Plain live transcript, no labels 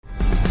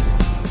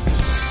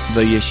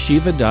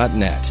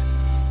theyeshiva.net.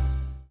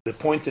 The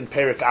point in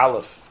Perek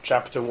Aleph,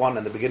 chapter 1,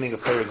 and the beginning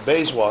of Perek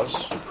Beis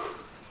was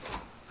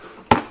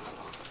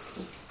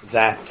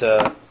that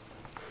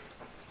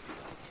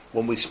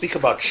when we speak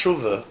about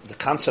tshuva, the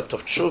concept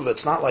of tshuva,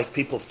 it's not like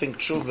people think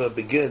tshuva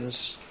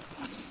begins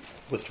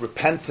with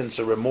repentance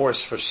or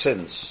remorse for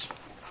sins.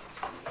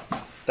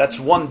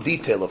 That's one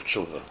detail of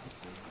tshuva.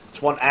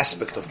 It's one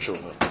aspect of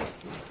tshuva.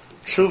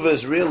 Tshuva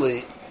is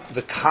really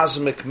the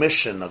cosmic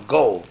mission, a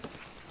goal,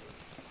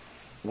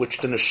 which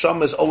the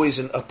neshama is always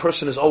a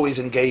person is always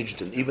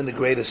engaged in, even the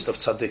greatest of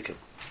tzaddikim.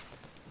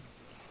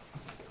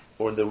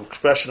 Or in the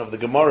expression of the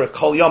Gemara,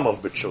 kol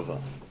yamav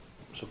b'tshuva.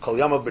 So kol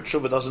yamav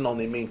b'tshuva doesn't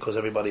only mean because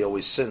everybody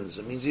always sins.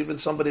 It means even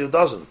somebody who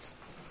doesn't.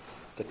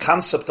 The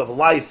concept of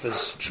life is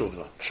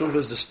tshuva. Tshuva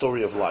is the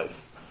story of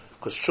life.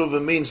 Because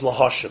tshuva means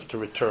lahashiv, to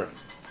return.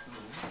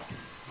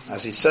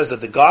 As he says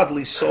that the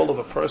godly soul of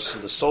a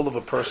person, the soul of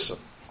a person,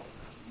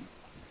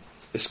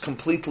 is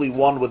completely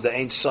one with the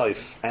Ein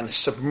Sof and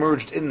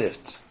submerged in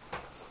it.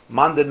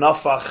 Man de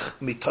nafach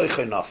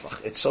mitoiche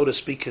nafach. It's, so to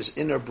speak, his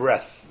inner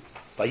breath.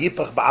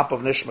 Vayipach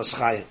ba'apav nishmas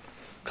chayim.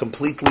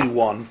 Completely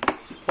one.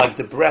 Like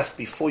the breath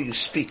before you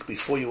speak,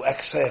 before you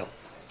exhale,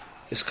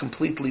 is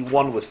completely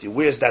one with you.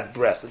 Where's that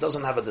breath? It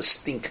doesn't have a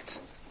distinct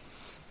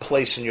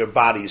place in your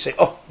body. You say,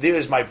 oh,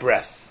 there's my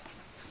breath,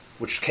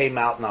 which came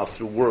out now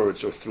through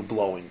words or through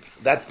blowing.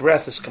 That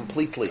breath is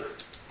completely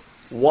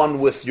one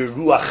with your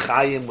ruach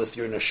chayim, with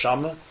your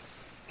neshama. In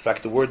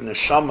fact, the word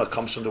neshama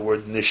comes from the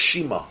word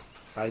neshima,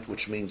 right,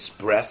 which means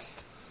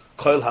breath.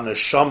 Kol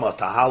ha-neshama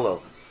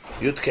tahalal,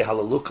 yudke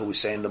halaluka, we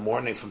say in the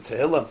morning from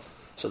Tehillim.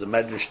 So the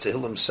Medrash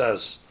Tehillim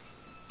says,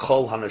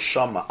 Kol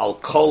ha-neshama, al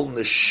kol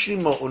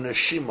neshima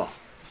uneshima,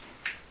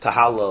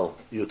 tahalal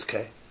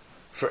yudke.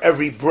 For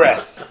every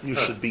breath, you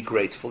should be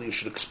grateful, you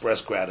should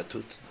express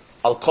gratitude.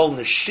 Al kol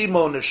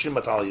neshima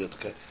uneshima tahalal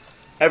yudke.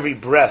 Every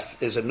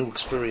breath is a new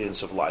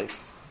experience of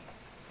life.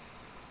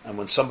 And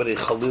when somebody,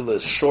 Chalila,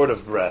 is short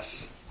of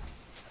breath,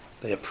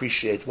 they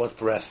appreciate what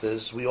breath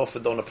is. We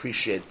often don't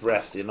appreciate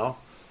breath, you know.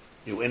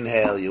 You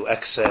inhale, you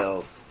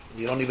exhale,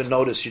 you don't even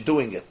notice you're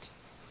doing it.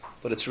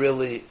 But it's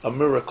really a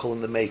miracle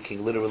in the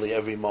making, literally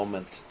every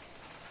moment.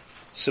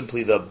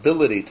 Simply the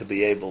ability to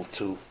be able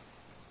to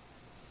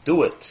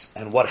do it,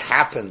 and what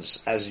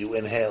happens as you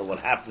inhale, what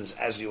happens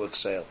as you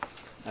exhale,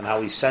 and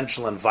how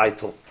essential and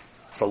vital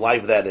for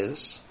life that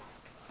is.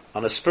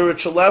 On a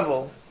spiritual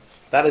level,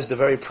 that is the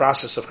very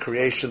process of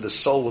creation. The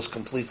soul was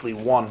completely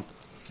one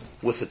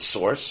with its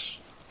source.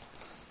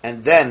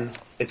 And then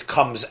it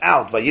comes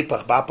out.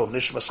 Vayipach ba'apav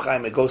nishmas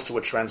chayim. It goes through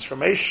a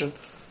transformation.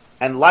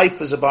 And life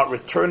is about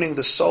returning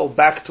the soul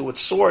back to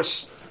its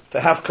source to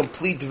have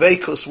complete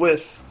dveikus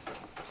with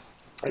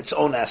its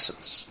own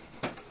essence.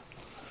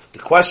 The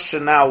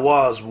question now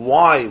was,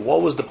 why?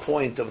 What was the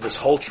point of this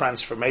whole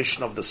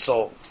transformation of the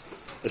soul?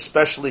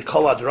 Especially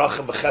kol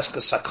hadrachim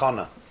b'cheskas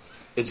sakana.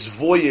 Its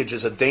voyage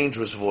is a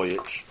dangerous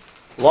voyage.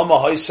 Lama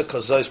haisa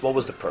kazais, what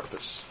was the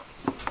purpose?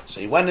 So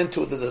he went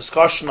into the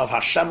discussion of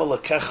Hashem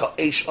Elokecha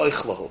eish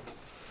oichlahu.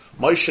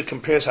 Moshe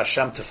compares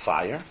Hashem to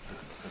fire,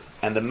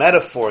 and the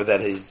metaphor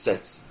Moshe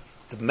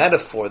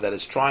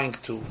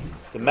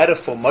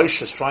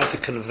is trying to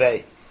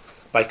convey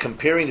by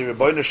comparing the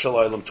Rebbeinu Shel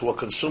Olam to a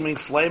consuming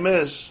flame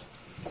is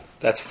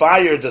that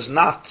fire is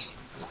not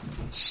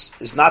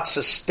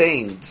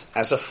sustained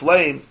as a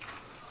flame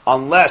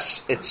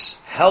unless it's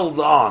held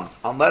on,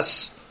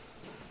 unless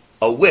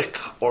a wick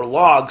or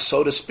log,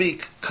 so to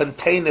speak,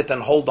 contain it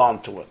and hold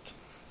on to it.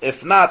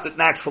 If not, it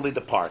naturally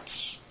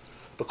departs.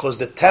 Because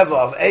the teva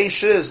of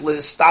Eish is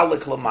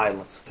listalik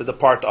l'mayla, to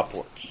depart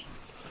upwards.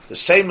 The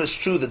same is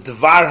true, the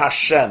Dvar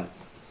Hashem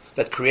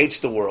that creates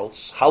the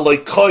worlds.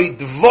 Haloikoi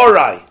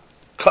dvorai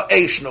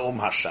ka'eish na'um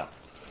Hashem.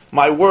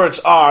 My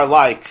words are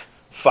like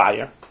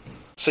fire.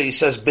 So he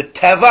says,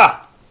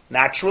 beteva,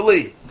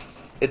 naturally,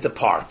 it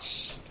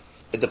departs.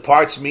 It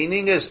departs,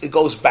 meaning is, it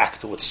goes back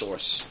to its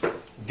source.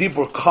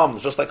 Dibur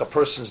comes, just like a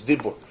person's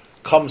dibur,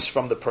 comes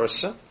from the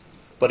person.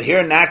 But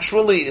here,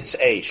 naturally, it's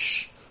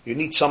eish. You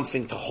need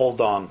something to hold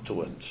on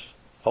to it.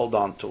 Hold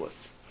on to it.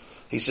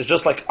 He says,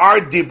 just like our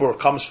dibur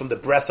comes from the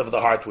breath of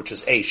the heart, which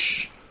is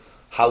eish.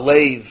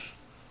 Halev,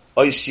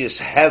 oisius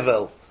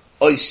hevel,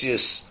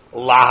 oisius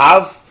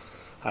lahav.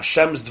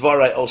 Hashem's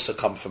dvarai also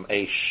come from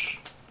eish.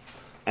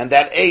 And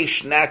that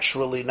eish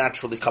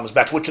naturally comes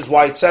back, which is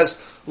why it says,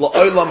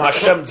 La'olam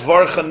Hashem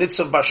dvarcha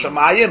nitzav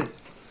b'shamayim.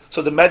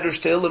 So the Medrash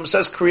Tehillim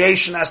says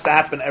creation has to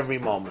happen every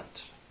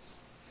moment.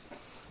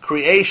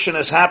 Creation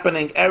is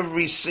happening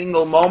every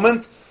single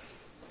moment.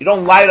 You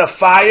don't light a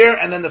fire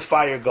and then the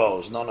fire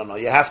goes. No.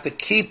 You have to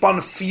keep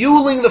on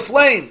fueling the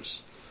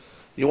flames.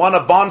 You want a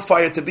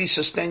bonfire to be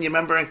sustained. You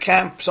remember in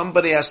camp,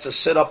 somebody has to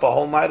sit up a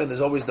whole night, and there's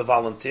always the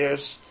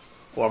volunteers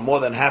who are more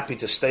than happy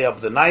to stay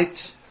up the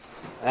night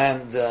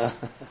and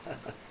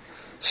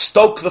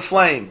stoke the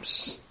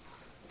flames.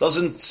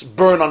 Doesn't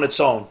burn on its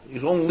own. You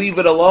don't leave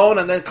it alone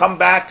and then come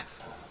back.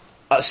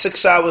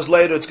 6 hours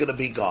later, it's going to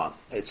be gone.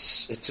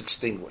 It's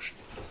extinguished.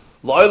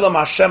 La'olam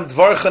Hashem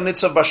dvarcha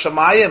nitzav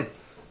b'shamayim.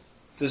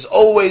 There's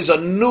always a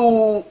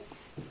new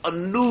a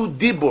new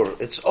dibur.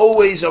 It's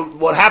always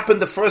what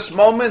happened the first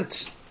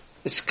moment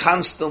is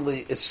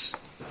constantly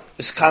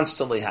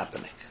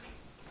happening.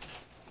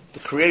 The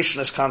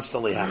creation is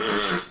constantly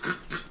happening.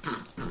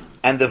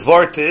 And the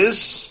vart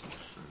is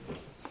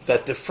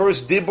that the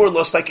first dibur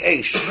lost like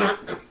Eish.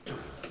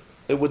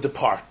 It would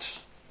depart.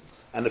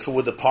 And if it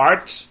would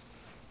depart,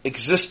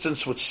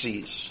 existence would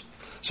cease.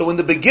 So in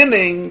the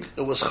beginning,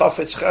 it was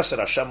Chafetz Chesed,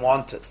 Hashem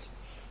wanted.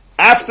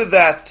 After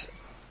that,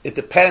 it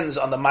depends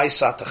on the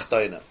Maisa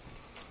Tachtoina,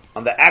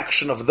 on the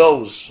action of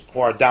those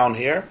who are down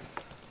here.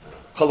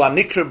 The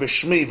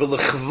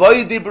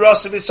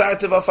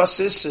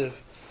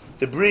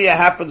Bria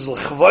happens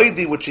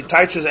l'chvoidi, which he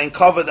teaches ain't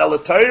covered el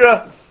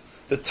Torah.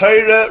 The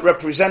Torah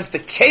represents the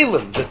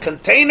kalim, the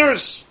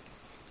containers,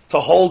 to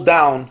hold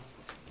down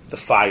the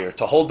fire,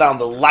 to hold down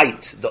the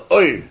light, the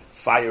oir.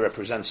 Fire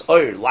represents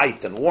oir,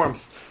 light and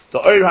warmth. The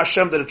oir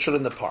Hashem that it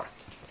shouldn't depart.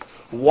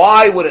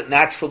 Why would it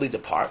naturally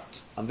depart?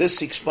 On this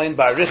he explained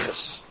by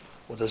Arichas,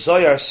 what the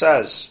Zohar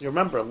says. You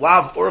remember,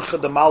 lav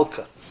urcha de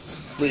malka,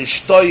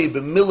 li'ishtoi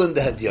b'milin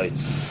de hadyoit.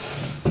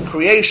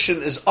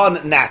 Creation is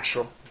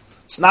unnatural.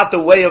 It's not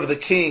the way of the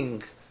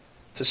king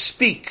to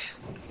speak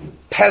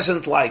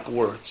peasant-like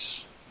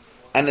words.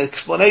 And the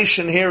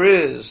explanation here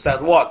is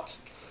that what?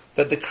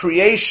 That the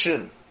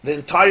creation, the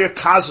entire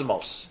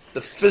cosmos,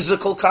 the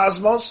physical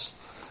cosmos,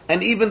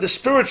 and even the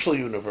spiritual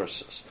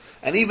universes,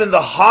 and even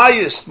the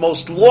highest,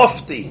 most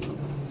lofty,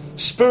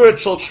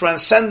 spiritual,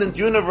 transcendent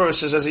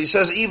universes, as he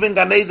says, even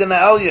Gan Eden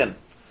Elyon,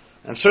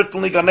 and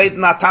certainly Gan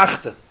Eden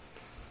Atachten,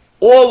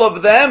 all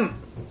of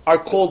them are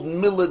called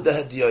Milad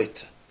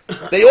Hadyoit.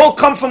 They all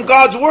come from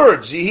God's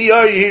words. Yehi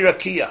Or, Yehi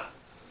Rakia.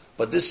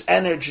 But this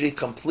energy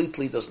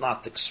completely does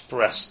not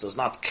express, does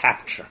not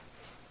capture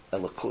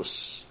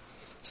Elokus.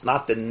 It's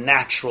not the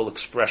natural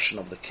expression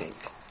of the king.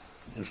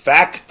 In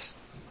fact,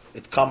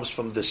 it comes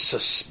from the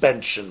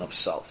suspension of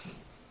self.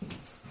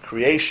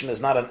 Creation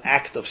is not an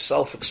act of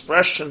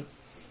self-expression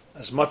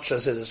as much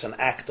as it is an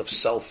act of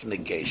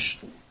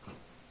self-negation,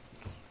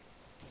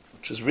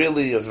 which is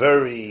really a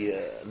very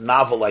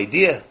novel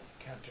idea.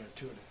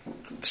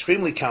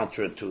 Extremely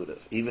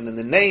counterintuitive. Even in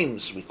the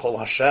names, we call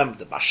Hashem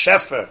the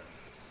Bashefer,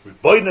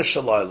 Ribono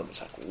Shel Olam.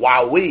 It's like,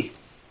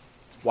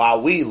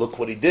 wowee, look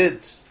what he did.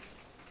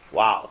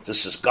 Wow,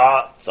 this is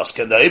God. Das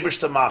kann der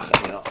Eberste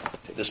machen. You know,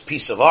 this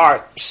piece of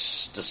art,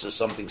 this is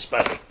something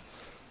special.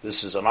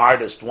 This is an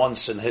artist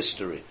once in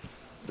history.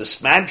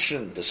 This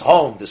mansion, this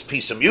home, this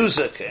piece of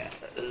music,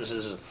 this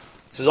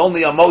is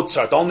only a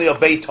Mozart, only a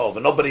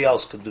Beethoven. Nobody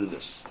else could do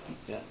this.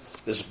 Yeah.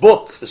 This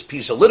book, this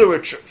piece of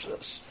literature,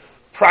 this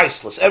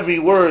priceless. Every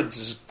word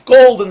is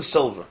gold and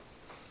silver.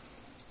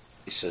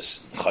 He says,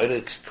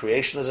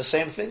 creation is the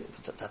same thing.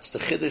 That's the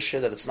chiddush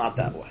here, that it's not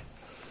that way.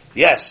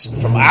 Yes,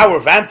 from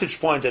our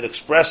vantage point, it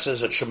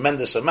expresses a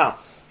tremendous amount.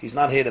 He's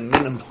not here to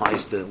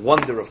minimize the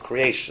wonder of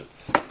creation.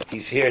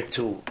 He's here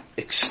to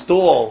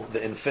extol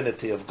the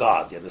infinity of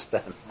God, you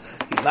understand?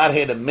 He's not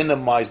here to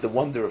minimize the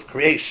wonder of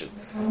creation.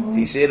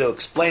 He's here to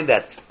explain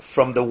that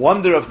from the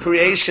wonder of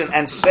creation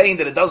and saying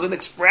that it doesn't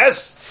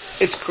express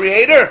its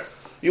creator,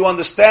 you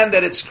understand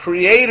that its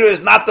creator is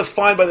not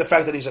defined by the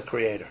fact that he's a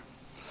creator.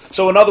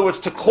 So in other words,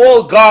 to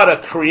call God a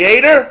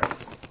creator,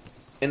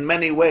 in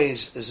many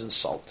ways, is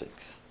insulting.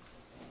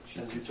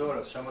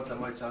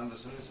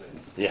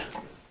 Yeah.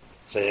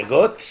 So you're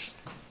good?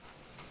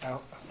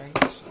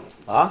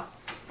 Huh?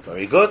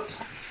 Very good.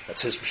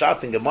 That's his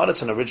pshat in Gemara.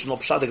 It's an original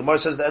pshat. The Gemara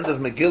says at the end of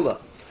Megillah,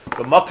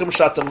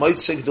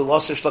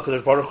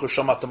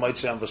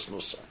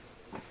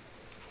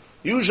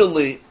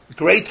 usually,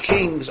 great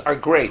kings are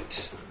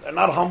great. They're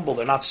not humble,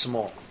 they're not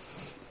small.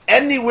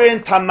 Anywhere in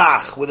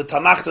Tanakh, where the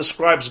Tanakh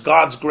describes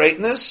God's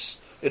greatness,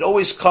 it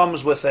always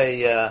comes with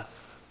a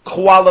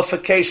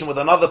qualification, with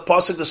another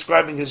pasuk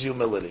describing his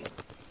humility.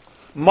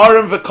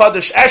 Marim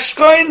v'kadosh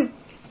eshkoin,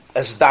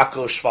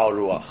 esdako shval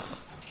ruach.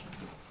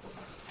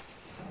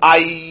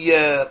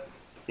 I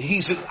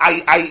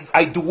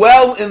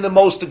dwell in the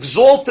most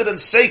exalted and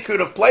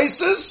sacred of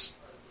places,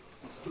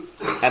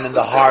 and in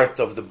the heart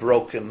of the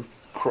broken,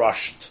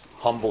 crushed,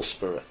 humble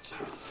spirit.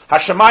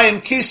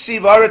 Hashemayim kisi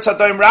v'aretz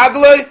adoim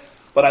ragloi,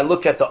 but I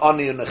look at the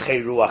ani and the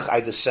chei ruach, I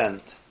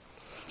descend.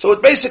 So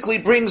it basically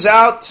brings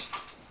out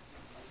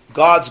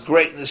God's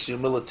greatness,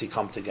 humility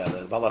come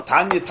together.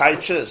 Balatanya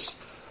teaches,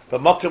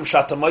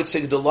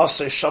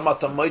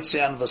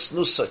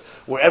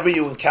 wherever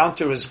you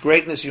encounter his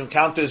greatness, you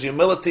encounter his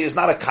humility, is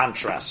not a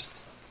contrast.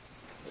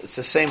 It's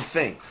the same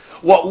thing.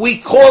 What we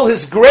call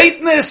his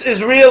greatness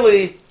is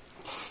really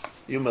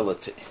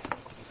humility.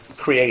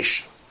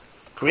 Creation.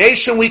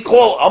 Creation we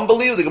call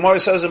unbelievable. The Gemara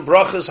says in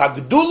Brachas,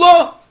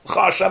 Hagdula,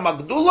 Chashem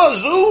Hagdula,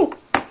 Zu,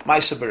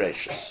 Maisa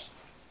Bereshis.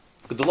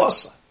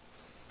 Gdulasa.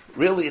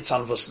 Really, it's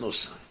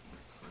Anvasnusa.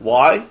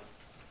 Why?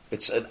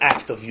 It's an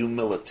act of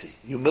humility.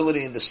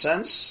 Humility in the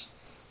sense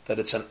that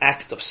it's an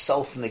act of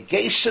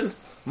self-negation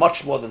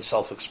much more than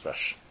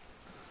self-expression.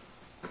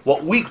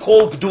 What we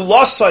call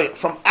Gdulasai,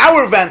 from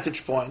our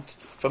vantage point,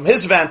 from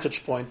his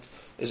vantage point,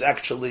 is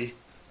actually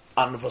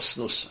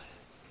Anvasnusai.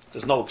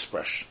 There's no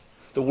expression.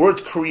 The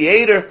word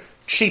creator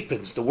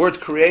cheapens. The word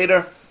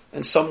creator,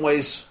 in some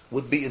ways,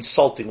 would be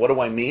insulting. What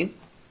do I mean?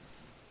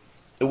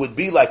 It would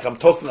be like I'm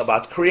talking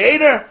about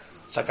creator.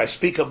 It's like I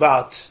speak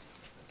about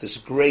this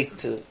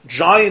great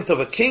giant of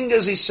a king,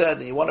 as he said,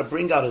 and you want to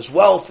bring out his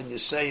wealth, and you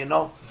say, you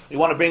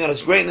want to bring out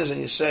his greatness,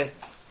 and you say,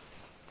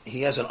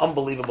 he has an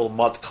unbelievable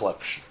mud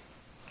collection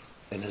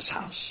in his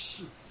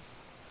house.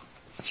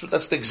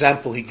 That's the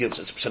example he gives.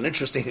 It's an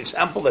interesting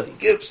example that he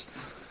gives.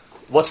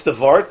 What's the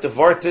vart? The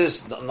vart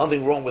is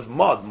nothing wrong with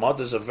mud. Mud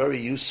is a very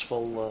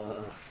useful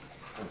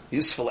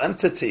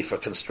entity for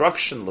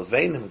construction.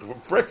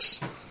 Levanim,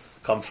 bricks,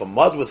 come from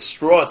mud with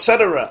straw,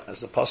 etc., as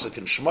the pasuk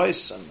in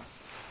Shmos, and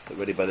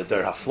already by the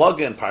Der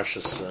Haflaga in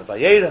Parshas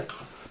Vayera.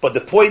 But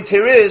the point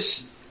here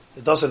is,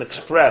 it doesn't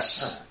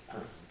express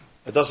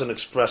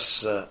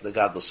the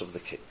godless of the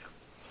king.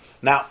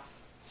 Now,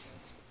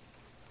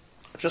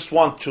 I just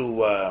want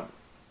to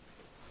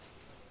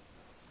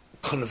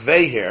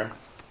convey here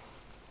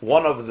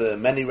one of the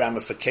many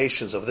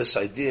ramifications of this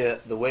idea,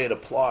 the way it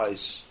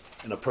applies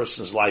in a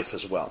person's life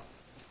as well.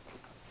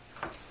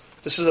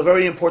 This is a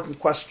very important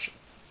question.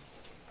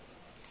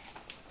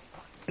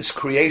 Is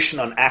creation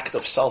an act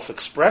of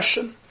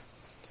self-expression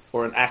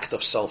or an act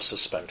of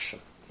self-suspension?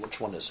 Which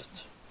one is it?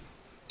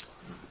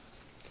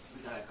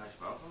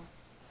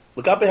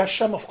 L'gabe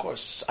Hashem, of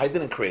course. I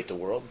didn't create the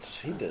world.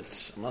 He did.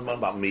 Not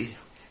about me.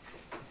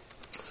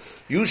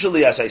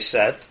 Usually, as I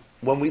said,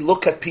 when we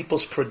look at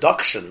people's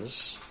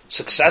productions,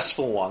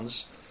 successful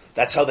ones,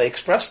 that's how they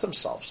express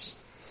themselves.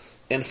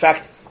 In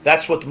fact,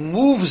 that's what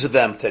moves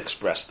them to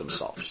express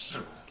themselves.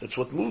 It's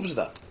what moves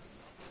them.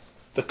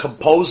 The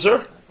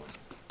composer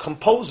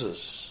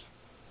composes.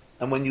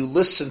 And when you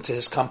listen to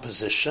his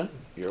composition,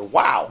 you're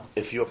wow,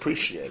 if you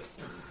appreciate it.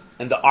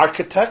 And the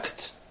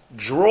architect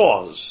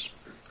draws.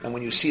 And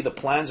when you see the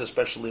plans,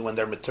 especially when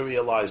they're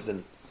materialized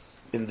in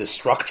the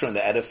structure and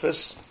the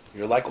edifice,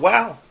 you're like,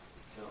 wow.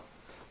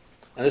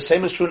 And the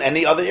same is true in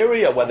any other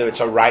area, whether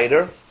it's a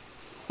writer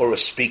or a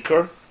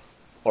speaker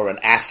or an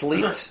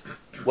athlete.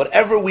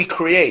 Whatever we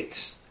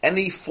create,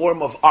 any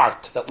form of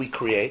art that we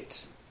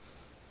create,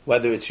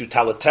 whether it's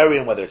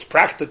utilitarian, whether it's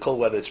practical,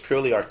 whether it's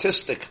purely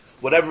artistic,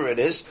 whatever it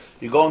is,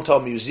 you go into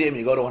a museum,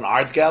 you go to an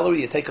art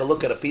gallery, you take a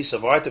look at a piece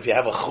of art, if you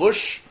have a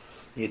chush,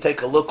 you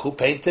take a look who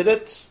painted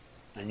it,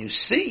 and you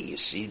see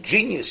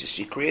genius, you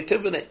see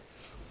creativity.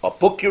 A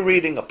book you're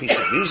reading, a piece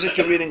of music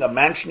you're reading, a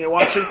mansion you're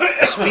watching,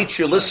 a speech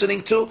you're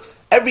listening to,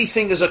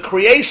 everything is a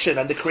creation,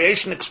 and the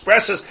creation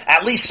expresses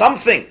at least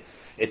something.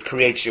 It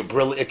creates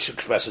it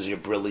expresses your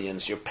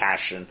brilliance, your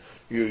passion,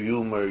 your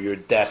humor, your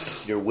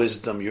depth, your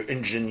wisdom, your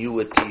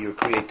ingenuity, your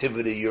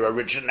creativity, your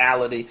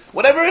originality,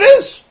 whatever it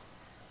is.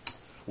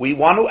 We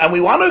want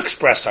to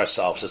express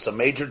ourselves. It's a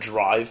major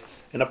drive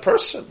in a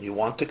person. You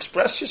want to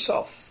express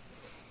yourself.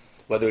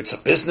 Whether it's a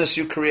business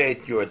you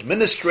create, your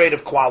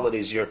administrative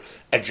qualities, your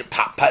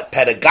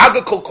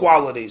pedagogical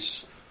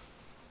qualities,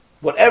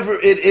 whatever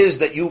it is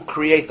that you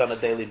create on a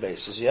daily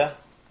basis, yeah?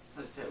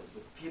 So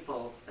with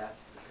people,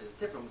 it's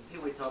different. With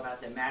people, we talk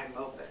about their magnum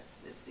opus.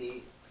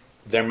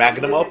 Their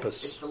magnum limits,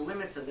 opus. It's the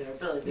limits of their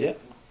ability. Yeah.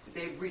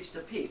 They've reached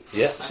the peak.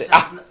 Yeah.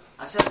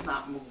 Hashem's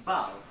not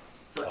mugbal.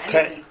 So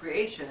anything in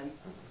creation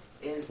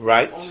is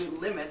right. Only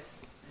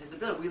limits his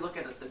ability. We look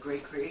at the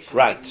great creation.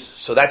 Right.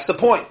 So that's the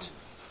point.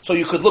 So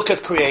you could look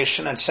at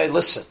creation and say,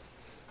 listen,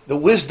 the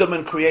wisdom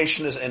in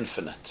creation is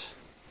infinite.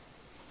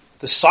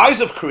 The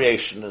size of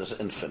creation is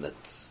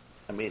infinite.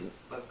 I mean,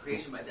 but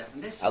creation by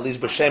definition. At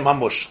least b'shem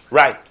hamush.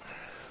 Right.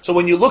 So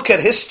when you look at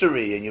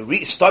history and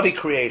you study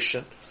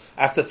creation,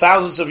 after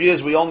thousands of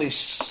years, we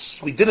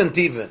didn't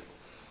even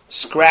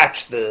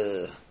scratch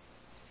the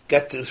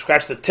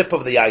tip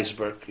of the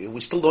iceberg.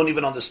 We still don't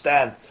even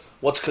understand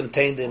what's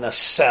contained in a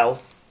cell,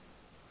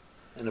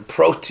 in a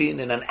protein,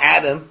 in an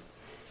atom.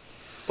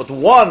 But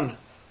one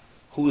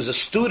who is a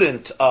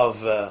student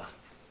of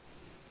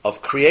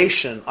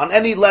creation on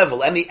any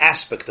level, any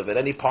aspect of it,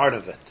 any part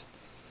of it,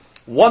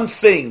 one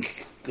thing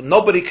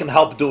nobody can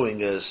help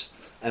doing is,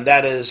 and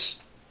that is,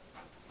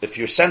 if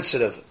you're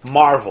sensitive,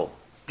 marvel.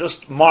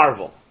 Just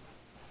marvel.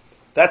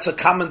 That's a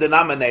common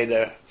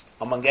denominator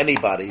among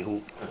anybody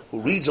who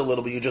reads a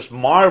little bit. You just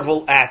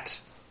marvel at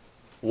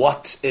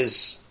what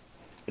is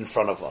in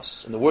front of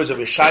us. In the words of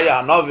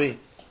Yeshaya Hanavi,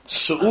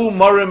 Su'u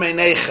morem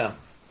einechem.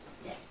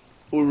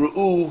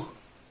 Uru'u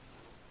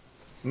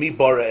mi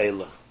bara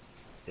eila.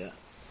 Yeah.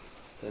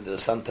 It's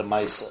interesting to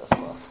Maisa.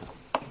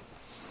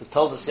 He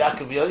told us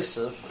Yaakov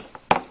Yosef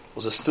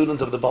was a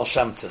student of the Baal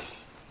Shem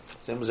Tov.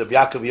 His name was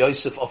Yaakov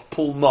Yosef of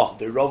Pulna,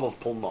 the Rav of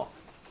Pulna.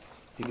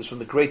 He was from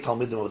the great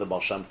Talmidim of the Baal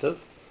Shem Tov.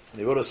 And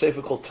he wrote a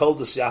sefer called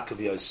Toldos Yaakov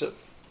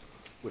Yosef,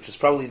 which is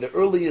probably the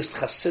earliest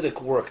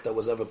Hasidic work that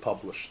was ever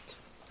published.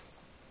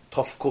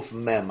 Tov Kuf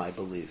Mem, I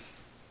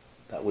believe.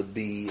 That would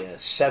be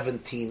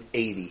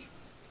 1780.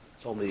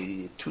 It's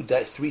only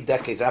 3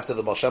 decades after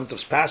the Baal Shem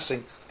Tov's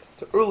passing.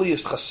 The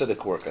earliest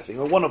Hasidic work, I think,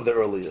 or one of the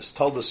earliest,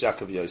 Toldos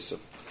Yaakov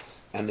Yosef.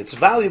 And it's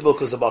valuable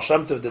because the Baal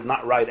Shem Tov did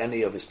not write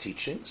any of his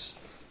teachings.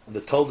 And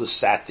the Toldos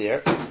sat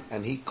there,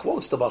 and he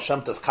quotes the Baal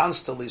Shem Tov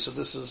constantly, so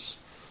this is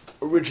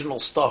original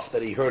stuff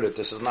that he heard it.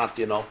 This is not,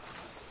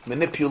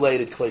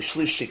 manipulated Klei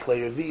Shlishi,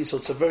 Klei Revi, so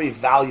it's a very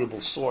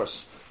valuable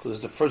source, because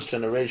it's the first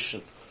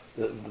generation,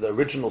 the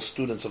original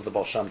students of the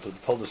Baal Shem Tov,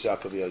 told us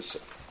Yaakov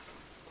Yosef.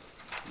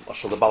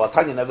 So the Baal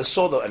HaTanya never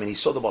saw he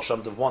saw the Baal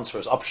Shem Tov once for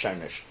his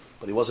upshernish,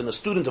 but he wasn't a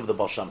student of the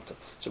Baal Shem Tov.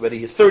 So already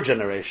his third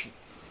generation.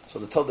 So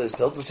the Toldos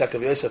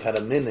Yaakov Yosef had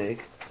a minig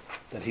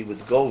that he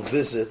would go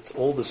visit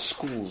all the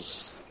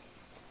schools,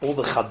 all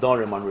the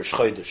Chadorim on Rosh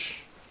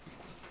Chodesh.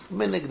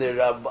 Minig,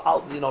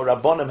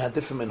 Rabbonim had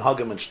different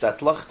minhagim in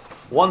Shtetlach.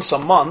 Once a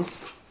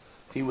month,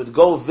 he would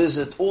go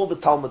visit all the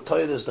Talmud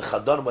Torahs, the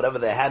Chadorim, whatever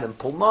they had in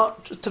Pulna,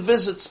 just to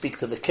visit, speak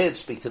to the kids,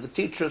 speak to the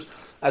teachers.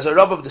 As a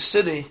Rav of the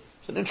city,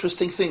 it's an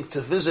interesting thing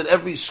to visit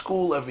every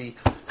school, every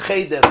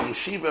cheder, every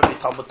yeshiva, every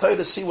Talmud Torah,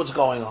 to see what's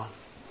going on.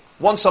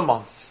 Once a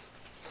month.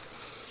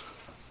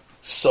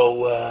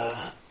 So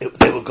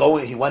they were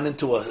going. He went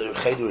into a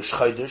cheder Rosh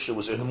Chodesh. It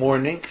was in the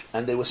morning,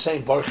 and they were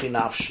saying Barchi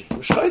Nafshi.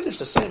 Rosh Chodesh,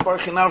 they're saying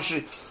Barchi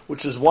Nafshi,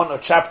 which is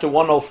chapter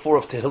 104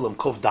 of Tehillim,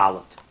 Kuf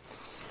Dalet,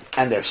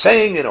 and they're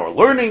saying it or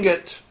learning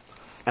it.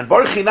 And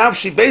Barchi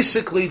Nafshi,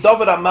 basically,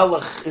 David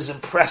HaMelech is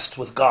impressed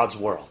with God's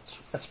world.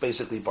 That's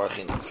basically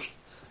Barchi Nafshi.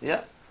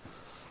 Yeah.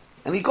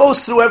 And he goes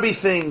through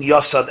everything,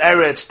 Yosad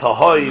Eretz,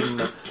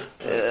 Tahoim,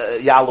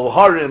 Yalu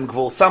Harim,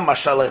 Gvul Sam,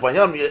 Mashalech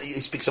Banyam. He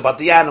speaks about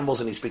the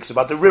animals, and he speaks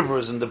about the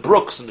rivers, and the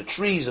brooks, and the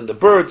trees, and the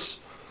birds,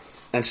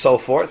 and so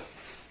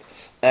forth.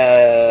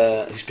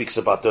 He speaks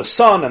about the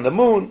sun and the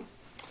moon.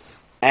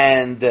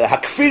 And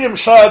Hakfirim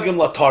Shagim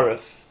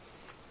Latarif.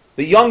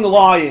 The young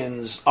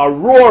lions are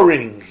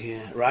roaring,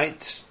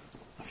 right?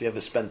 If you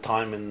ever spend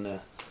time in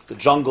the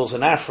jungles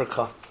in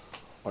Africa,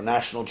 or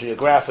National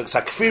Geographic,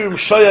 Hakfirim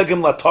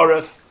Shagim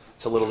Latarif.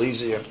 It's a little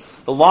easier.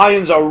 The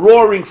lions are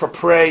roaring for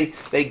prey.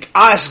 They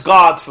ask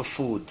God for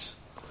food.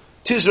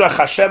 Tizrach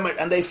Hashem,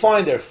 and they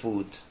find their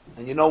food.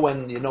 And you know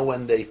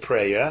when they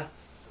pray, yeah?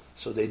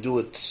 So they do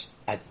it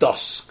at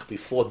dusk,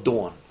 before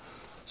dawn.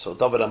 So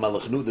David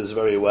HaMelech knew this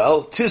very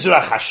well.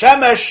 Tizrach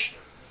Hashemesh,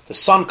 the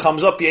sun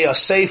comes up,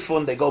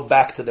 Ye'asefun, they go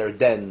back to their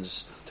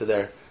dens, to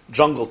their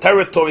jungle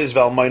territories,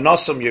 Vel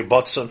Mainasam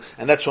Yirbatzun,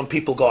 and that's when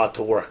people go out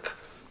to work.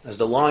 As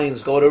the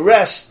lions go to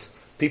rest,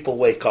 people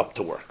wake up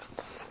to work.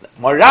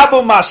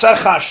 Marabu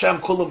Masecha Hashem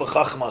Kulu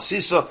B'Chachma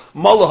Asisa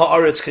Mola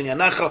Haaretz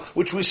Kinyanecha,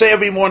 which we say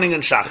every morning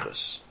in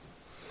Shachris.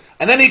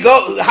 And then he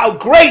goes, how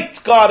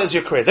great God is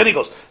your creator. Then he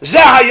goes, Zeh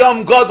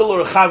Hayom Gadol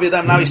U'Rechav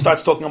Yadayim. Now he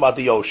starts talking about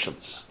the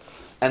oceans,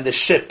 and the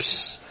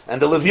ships,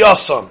 and the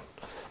Livyason.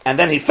 And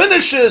then he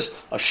finishes,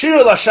 Ashir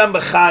El Hashem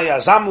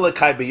B'Chaya, Zam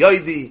Lekai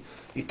B'Yoidi,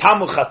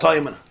 Itamu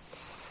Chatoim.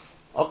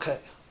 Okay.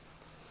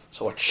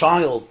 So a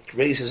child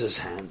raises his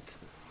hand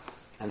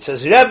and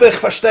says, Rebbe, ich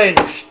versteh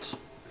nicht.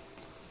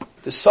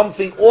 There's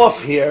something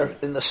off here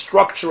in the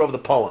structure of the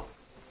poem.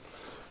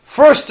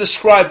 First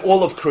describe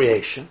all of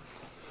creation.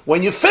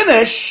 When you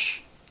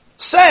finish,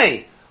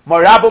 say,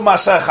 Marabu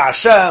Masech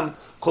Hashem,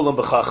 Kulam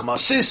B'Chachma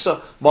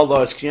Asisa,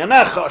 Malorz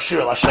Kinyanecha,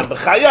 Ashir Hashem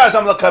B'Chaya,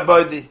 Zam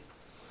L'Kaboidi.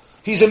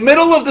 He's in the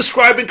middle of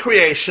describing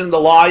creation, the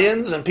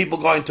lions and people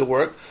going to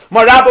work.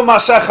 Marabu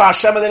Masech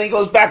Hashem, and then he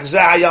goes back,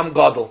 Zayam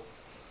Gadol.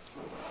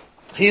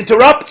 He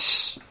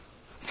interrupts.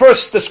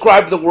 First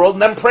describe the world,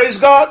 and then praise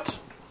God.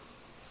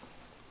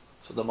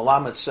 So the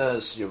Melamed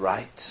says, you're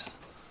right.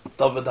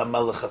 David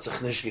HaMelech hat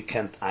sich nicht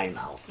gekannt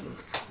einhalten.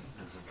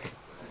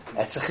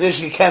 Hat sich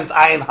nicht gekannt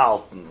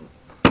einhalten.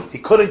 He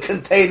couldn't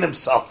contain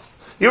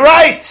himself. You're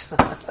right.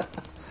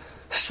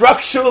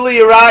 Structurally,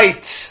 you're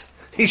right.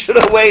 He should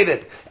have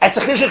waited. Hat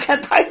sich nicht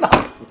gekannt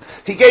einhalten.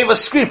 He gave a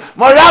scream.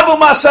 Marabu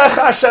Masech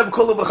Hashem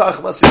Kulu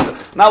B'Chachma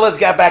Asisa. Now let's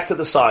get back to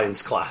the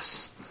science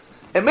class.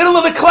 In the middle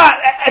of the class,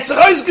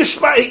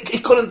 he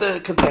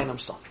couldn't contain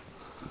himself.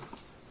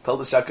 Told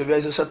us Yaakov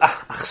Yosef said,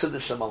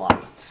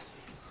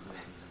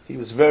 he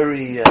was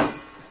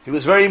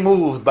very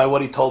moved by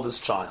what he told his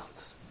child.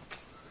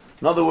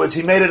 In other words,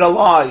 he made it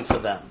alive for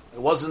them. It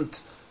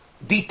wasn't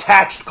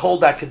detached,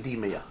 cold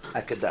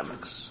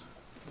academics.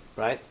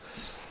 Right?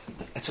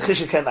 It's a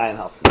chishik can't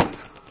einhalten.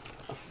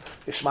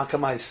 Geschmack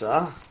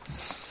amaisa.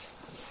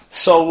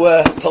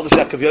 So, told us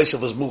Yaakov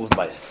Yosef was moved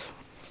by it.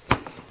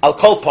 I'll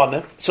call upon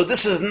him. So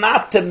this is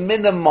not to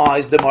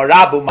minimize the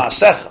Marabu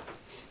Masecha.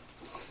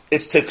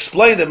 It's to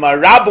explain that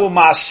Marabu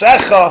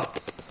Masecha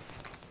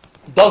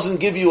doesn't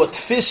give you a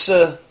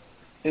tfisa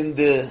in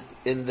the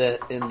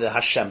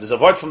Hashem. There's a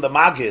word from the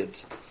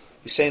Magid.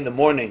 We say in the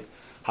morning,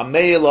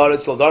 Hamei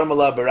Laretz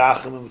Ladarmala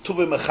Berachim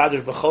Tuvi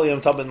Mechadish B'Chol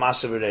Yom Tabin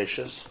Masev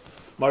Reishis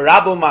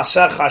Marabu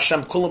Masecha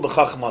Hashem Kulam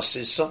B'Chacham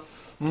Asisa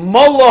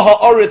Mola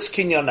Ha'aretz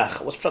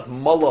Kinyanecha. What's that?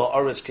 Mola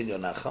Ha'aretz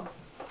Kinyanecha.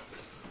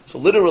 So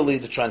literally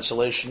the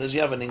translation is,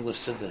 you have an English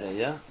siddur here,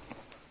 yeah?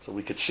 So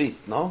we could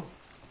cheat, no?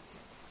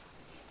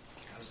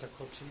 How's that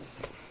called cheat?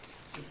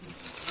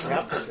 The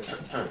opposite.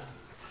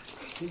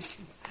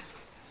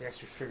 You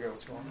actually figure out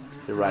what's going on.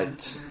 You're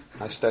right.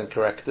 I stand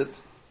corrected.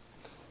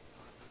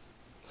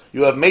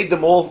 You have made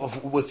them all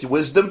with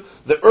wisdom.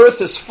 The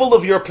earth is full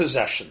of your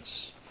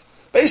possessions.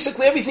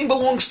 Basically everything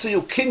belongs to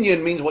you.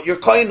 Kinyan means what you're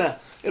kaina.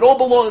 It all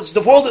belongs.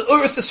 The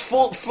earth is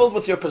filled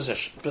with your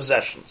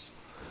possessions.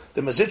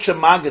 The Mezritcher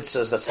Maggid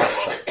says that's not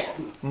pshat.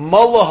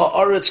 Mala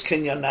ha'aretz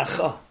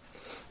kinyanecha.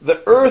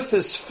 The earth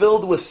is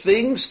filled with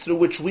things through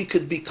which we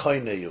could be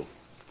kainayu.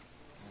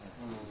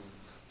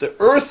 The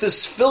earth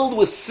is filled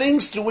with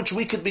things through which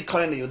we could be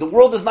kainayu. The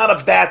world is not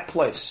a bad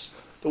place.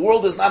 The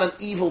world is not an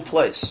evil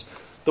place.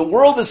 The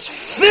world is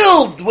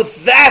filled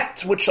with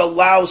that which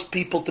allows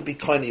people to be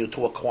kainayu,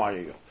 to acquire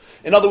you.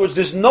 In other words,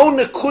 there's no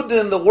nekuda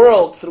in the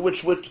world through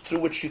which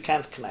you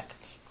can't connect.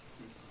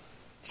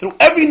 Through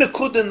every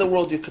nekuda in the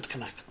world you could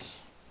connect.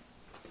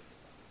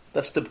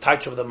 That's the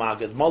taich of the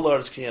Maggid, Mala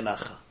Ha'aretz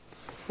Kinyanecha,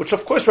 which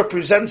of course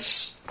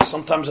represents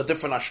sometimes a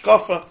different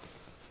hashkafa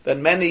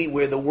than many,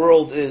 where the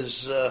world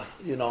is,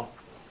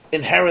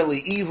 inherently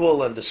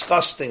evil and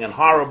disgusting and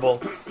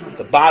horrible,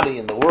 the body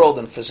and the world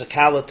and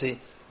physicality,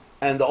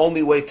 and the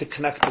only way to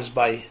connect is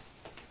by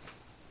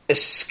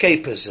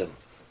escapism,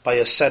 by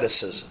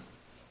asceticism.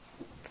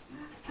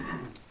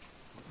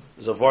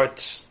 There's a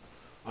vart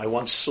I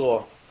once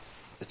saw.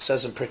 It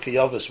says in Pirkei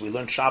Avos, we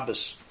learn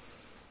Shabbos.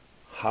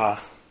 Rabbi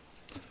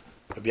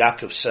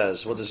Yaakov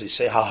says, what does he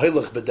say?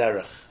 Ha-hilach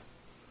b'derech.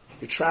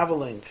 You're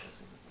traveling.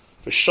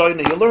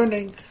 V'shoyne, you're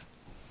learning.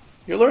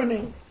 You're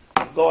learning.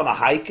 You go on a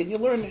hike and you're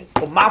learning.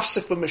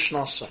 Mafsik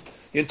b'mishnasa.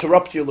 You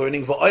interrupt your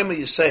learning. V'oyma,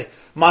 you say,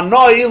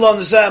 Mana ilon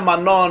zeh,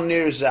 mana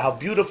nir zeh. How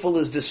beautiful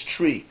is this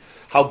tree.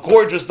 How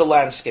gorgeous the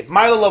landscape.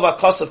 Ma'ilalav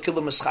akasav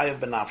kilu mischayev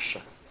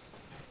b'nafsha.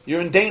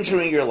 You're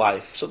endangering your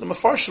life. So the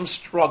Mefarshim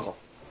struggle.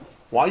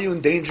 Why are you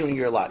endangering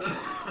your life?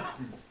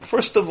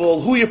 First of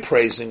all, who are you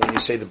praising when you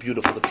say the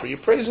beautiful the tree? You're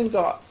praising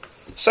God.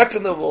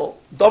 Second of all,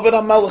 David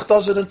HaMelech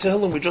does it in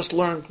Tehillim. We just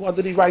learned. Why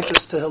did he write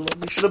this Tehillim?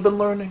 We should have been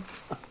learning.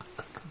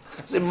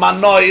 Third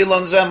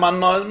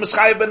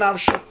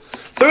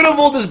of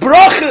all, there's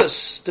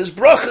brachas. There's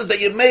brachas that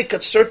you make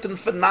at certain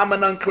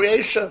phenomena in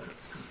creation.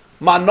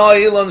 What are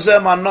you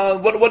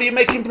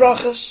making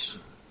brachas?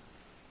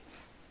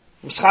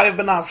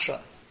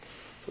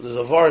 So there's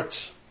a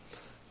vart.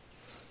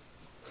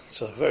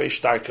 It's a very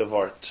stark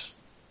vart.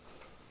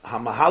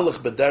 Hamahalach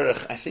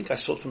b'derech. I think I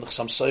saw it from the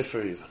Chassam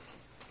Sofer even.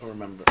 I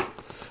remember.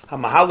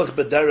 Hamahalach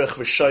b'derech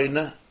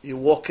v'shoyne. You're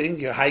walking,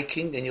 you're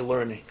hiking, and you're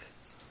learning.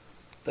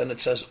 Then it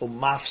says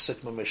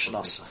umafsik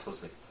m'mishnasa.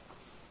 Posek,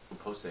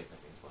 I think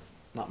it's like.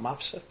 Not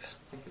mafsik.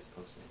 I think it's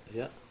posek.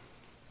 Yeah.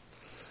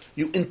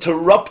 You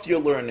interrupt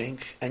your learning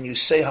and you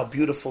say how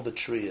beautiful the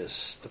tree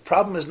is. The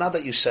problem is not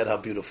that you said how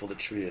beautiful the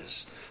tree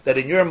is. That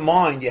in your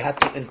mind you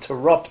had to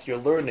interrupt your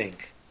learning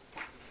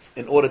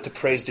in order to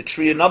praise the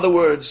tree. In other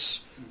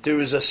words, there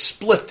is a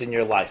split in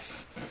your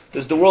life.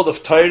 There's the world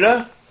of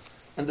Torah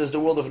and there's the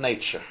world of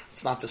nature.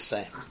 It's not the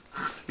same.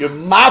 You're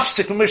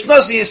mafsik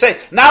mishnasi. You say,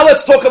 now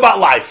let's talk about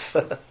life.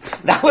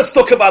 Now let's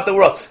talk about the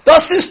world.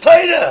 Das is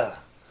Torah.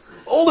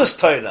 All is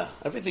Torah.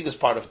 Everything is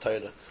part of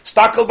Torah.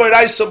 Stakel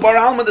b'raiso bar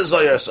alma, the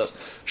Zohar says.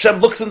 Hashem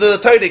looked into the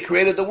Torah, he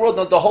created the world.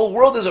 Now the whole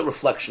world is a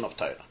reflection of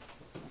Torah.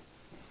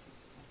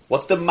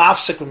 What's the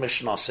mafsik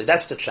mishnasi?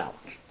 That's the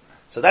challenge.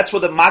 So that's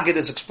what the Maggid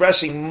is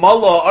expressing.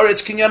 Mala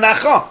Ha'aretz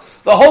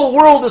Kinyanecha. The whole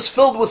world is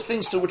filled with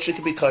things to which it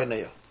can be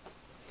kainaya.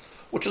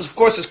 Which is, of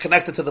course, is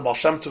connected to the Baal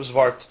Shem Tov's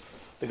vart.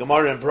 The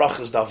Gemara in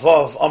Brachas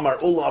Davav, Amar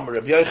Ula, Amar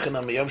Rabbi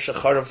Yochanan, Miyom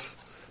Shecharav,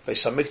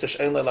 Beis HaMikdash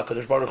Ein Leila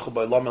Kadosh Baruch Hu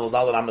Ba'olam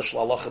Eldal Am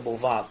Sh'Lalacha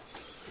B'Lvad.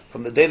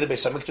 From the day the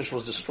Beis HaMikdash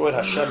was destroyed,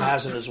 Hashem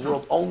has in His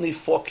world only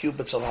 4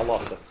 cubits of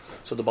halacha.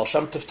 So the Baal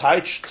Shem Tov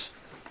taught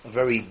a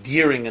very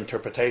daring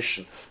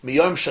interpretation.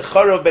 Miyom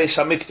Shecharav Beis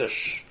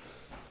HaMikdash.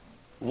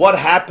 What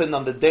happened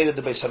on the day that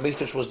the Beis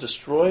HaMikdash was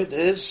destroyed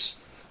is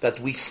that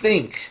we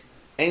think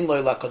Ein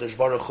Leila Kadosh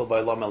Baruch Hu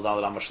Ba'olam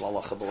Eldal Am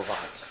Sh'Lalacha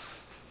B'Lvad.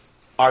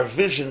 Our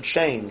vision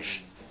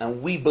changed.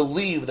 And we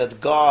believe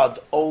that God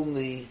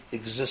only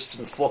exists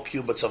in 4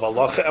 cubits of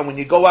halacha. And when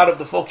you go out of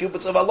the 4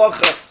 cubits of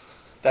halacha,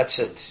 that's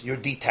it. You're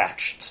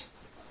detached.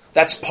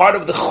 That's part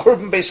of the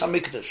Churban Beis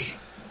HaMikdash.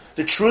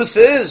 The truth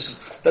is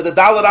that the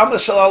Dalet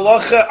Amos Shel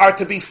Halacha are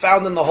to be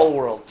found in the whole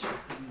world.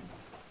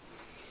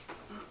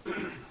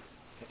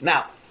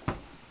 Now,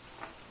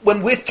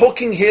 when we're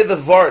talking here the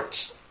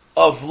vart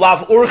of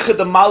Lav Urcha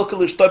the Malka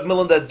L'Shtob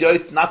Milan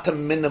D'Adyoit, not to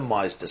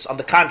minimize this. On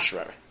the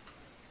contrary.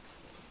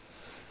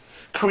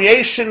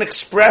 Creation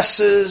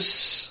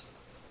expresses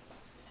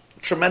a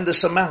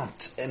tremendous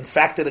amount. In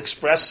fact, it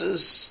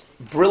expresses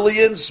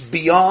brilliance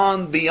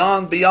beyond.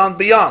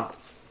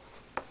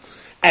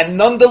 And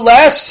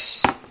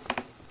nonetheless,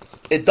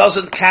 it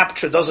doesn't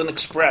capture, doesn't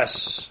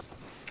express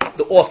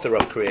the author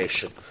of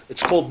creation.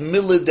 It's called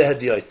Milad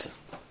Dehadyoita.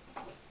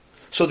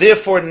 So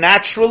therefore,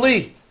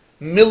 naturally,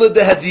 Milad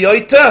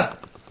Dehadyoita,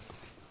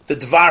 the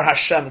Dvar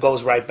Hashem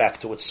goes right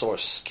back to its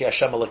source. Ki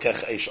Hashem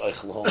Elokecha Eish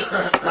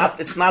Oich.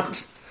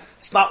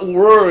 It's not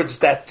words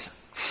that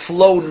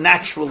flow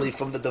naturally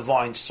from the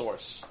divine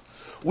source.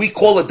 We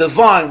call it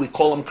divine, we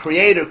call him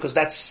creator, because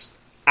that's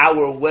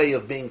our way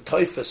of being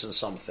toifus in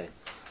something.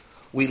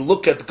 We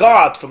look at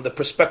God from the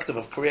perspective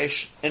of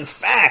creation. In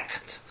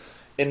fact,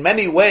 in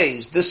many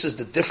ways, this is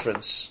the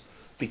difference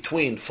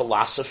between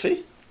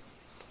philosophy,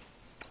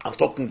 I'm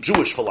talking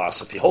Jewish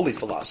philosophy, holy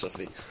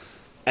philosophy,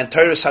 and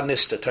Teres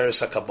HaNista,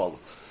 Teres HaKabbalah.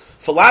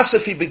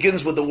 Philosophy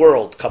begins with the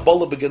world.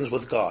 Kabbalah begins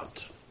with God.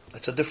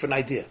 That's a different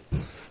idea.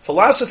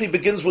 Philosophy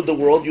begins with the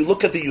world. You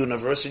look at the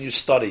universe and you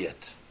study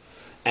it.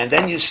 And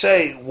then you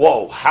say,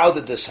 whoa, how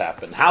did this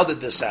happen? How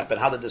did this happen?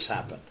 How did this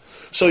happen?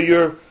 So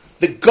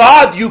the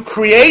God you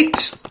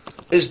create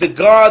is the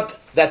God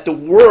that the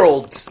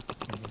world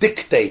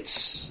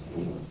dictates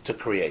to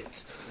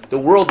create. The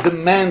world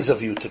demands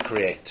of you to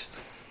create.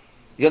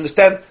 You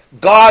understand?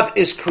 God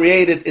is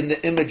created in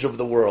the image of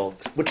the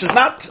world, which is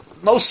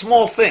no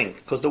small thing,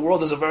 because the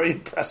world is a very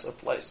impressive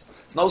place.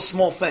 It's no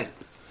small thing.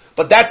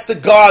 But that's the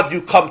God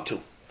you come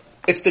to.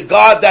 It's the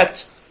God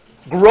that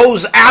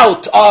grows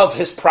out of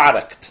his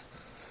product.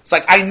 It's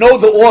like, I know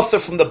the author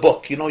from the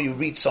book. You know, you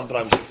read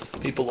sometimes,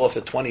 people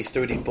author 20,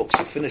 30 books.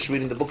 You finish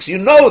reading the books, you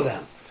know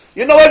them.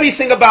 You know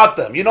everything about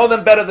them. You know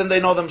them better than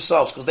they know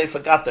themselves, because they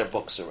forgot their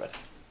books already.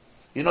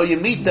 You know, you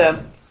meet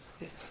them.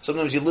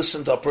 Sometimes you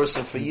listen to a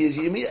person for years.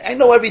 I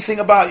know everything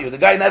about you. The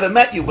guy never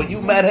met you, but you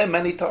met him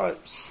many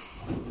times.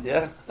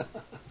 Yeah?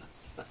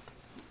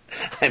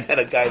 I met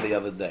a guy the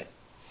other day.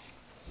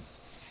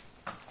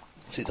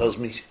 He tells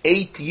me,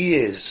 8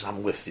 years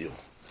I'm with you.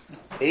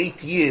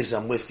 8 years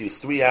I'm with you,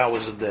 3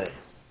 hours a day.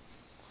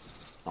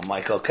 I'm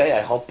like, okay,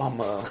 I hope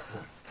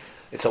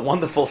it's a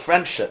wonderful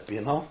friendship,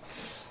 you know?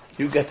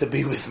 You get to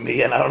be with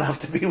me and I don't have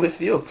to be with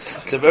you.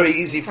 It's a very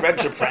easy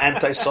friendship for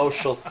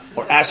antisocial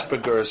or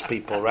Asperger's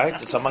people, right?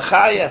 It's a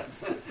machaya.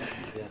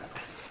 Yeah.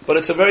 But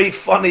it's a very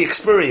funny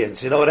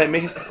experience, you know what I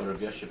mean? When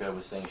Rabbi Yosef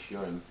was saying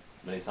shiurim,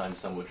 many times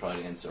someone would try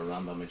to answer a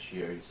Rambam at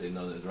shiur. He'd say,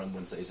 no, the Rambam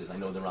wouldn't say, he says, I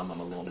know the Rambam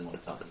a long, long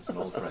time. It's an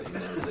old friend. He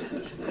never say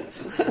such a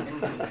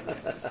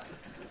thing.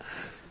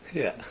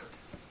 Yeah.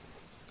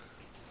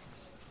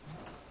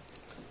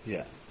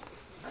 Yeah.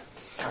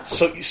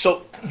 So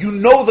you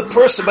know the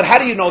person, but how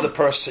do you know the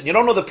person? You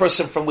don't know the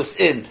person from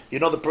within. You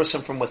know the person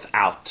from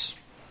without.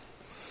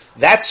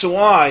 That's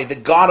why the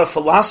God of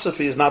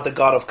philosophy is not the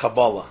God of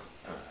Kabbalah.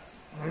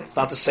 It's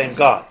not the same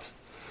God.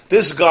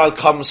 This God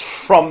comes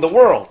from the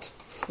world,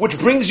 which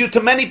brings you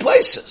to many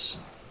places.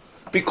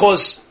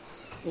 Because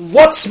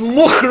what's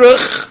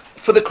mukhrich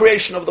for the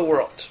creation of the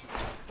world?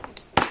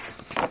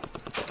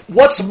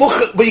 What's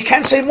mukhrich? But you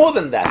can't say more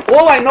than that.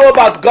 All I know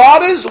about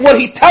God is what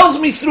He tells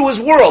me through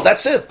His world.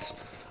 That's it.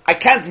 I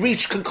can't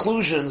reach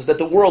conclusions that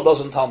the world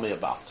doesn't tell me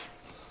about.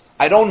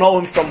 I don't know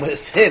Him from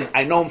within.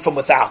 I know Him from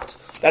without.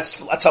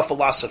 That's how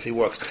philosophy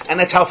works. And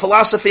that's how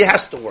philosophy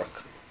has to work.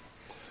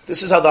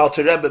 This is how the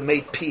Alter Rebbe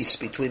made peace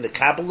between the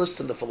Kabbalists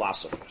and the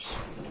philosophers.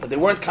 But they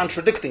weren't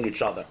contradicting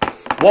each other.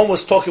 One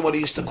was talking what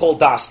he used to call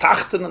Das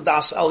Tachten and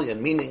Das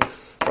Elyon, meaning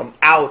from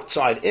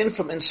outside in,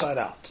 from inside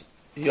out.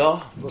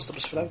 Ja, willst du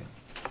was fragen?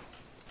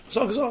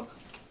 Sag.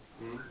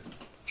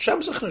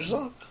 Schäm sich nicht,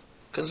 sag.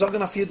 Kann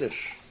sagen auf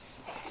Jiddisch.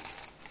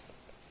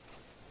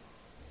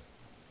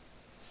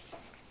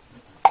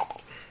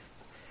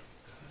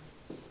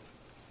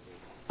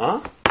 Huh?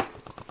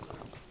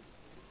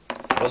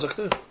 Was sagt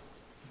er?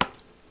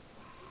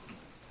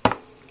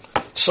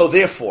 So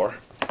therefore,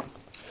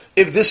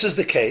 if this is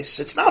the case,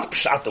 it's not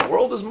pshat, the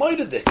world is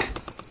moededik.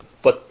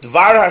 But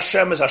Dvar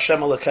Hashem is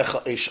Hashem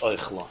Elokecha Eish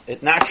Oichla.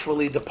 It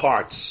naturally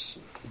departs.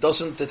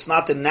 It's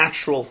not the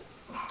natural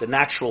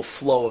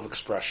flow of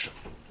expression.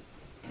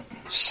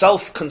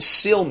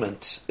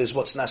 Self-concealment is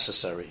what's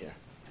necessary here.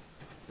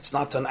 It's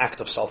not an act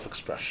of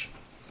self-expression.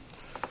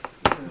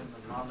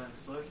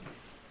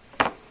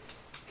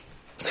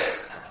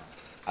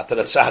 After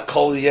that,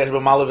 kol yesh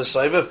b'malav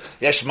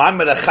v'soiviv. Yesh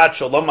ma'amer echad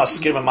sholom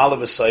haskir b'malav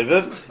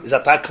v'soiviv. Is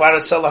that kvar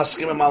etzel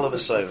haskir b'malav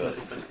v'soiviv?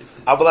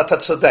 Aval atat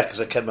tzodek is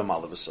a ken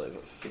b'malav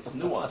v'soiviv. It's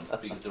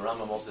nuanced because the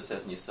Rambam also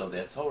says in Yisod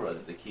their Torah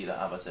that the key to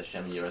Avas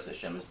Hashem and Yiras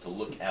Hashem is to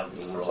look out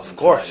the world. Of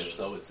course.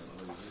 So it's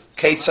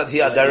Keitzad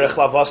hi aderech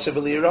lavasiv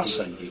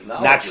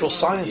v'liyiraseh. Natural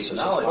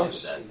sciences, of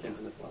course.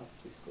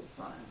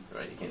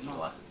 Right, he came from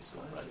philosophy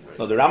school. Right.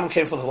 No, the Rambam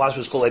came from the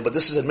philosophy school, but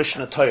this is a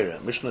Mishnah Torah.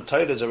 Mishnah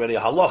Torah is already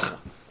a halacha.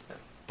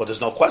 But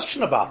there's no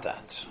question about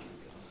that.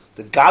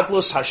 The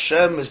godless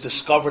Hashem is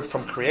discovered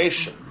from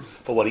creation.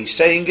 But what he's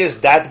saying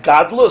is that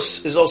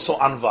godless is also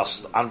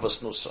anvas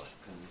nusa.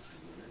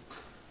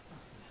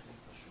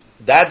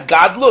 That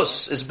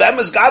godless is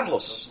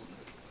godless.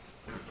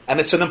 And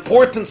it's an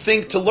important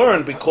thing to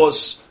learn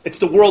because it's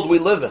the world we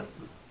live in.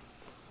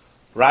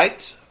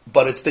 Right?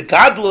 But it's the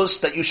godless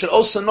that you should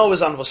also know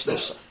is anvas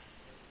nusa.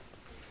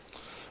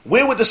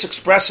 Where would this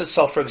express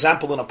itself, for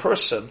example, in a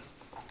person?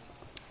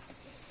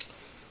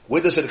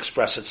 Where does it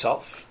express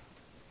itself?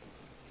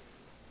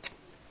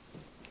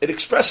 It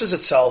expresses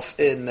itself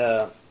in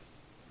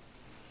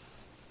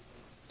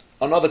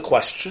another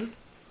question,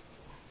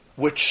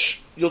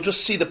 which you'll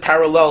just see the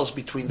parallels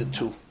between the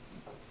two.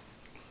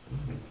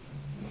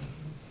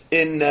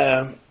 In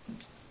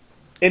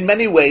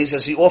many ways,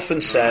 as he often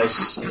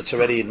says, and it's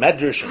already in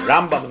Medrash and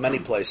Rambam in many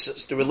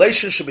places, the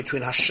relationship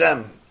between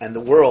Hashem and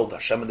the world,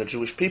 Hashem and the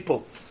Jewish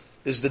people,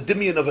 is the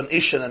dimyon of an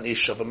ish and an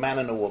ish, of a man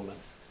and a woman.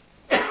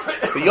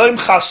 B'yoyim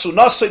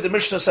chasunasoi, the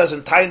Mishnah says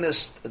in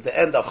Tainus, at the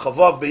end of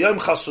Chavav,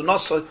 B'yoyim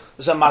chasunasoi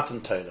is a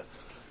Matan Torah.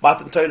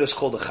 Matan Torah is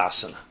called a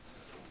chasana.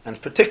 And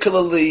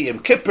particularly Yom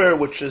Kippur,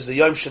 which is the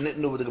Yom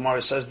Shenitnu, the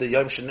Gemara says, the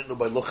Yom Shenitnu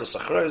by Luchas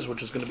Achrayos,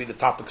 which is going to be the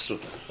topics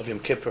of Yom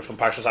Kippur from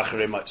Parshas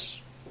Acharei Mos.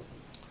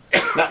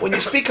 Now, when you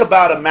speak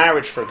about a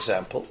marriage, for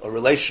example, a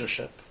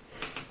relationship,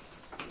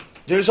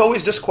 there's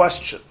always this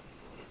question.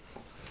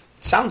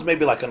 It sounds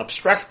maybe like an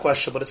abstract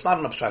question, but it's not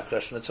an abstract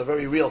question. It's a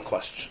very real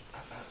question.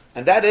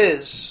 And that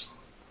is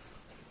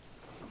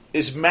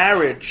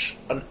marriage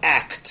an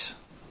act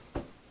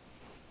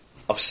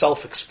of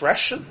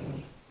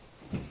self-expression?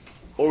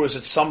 Or is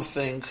it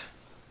something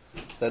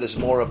that is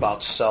more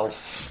about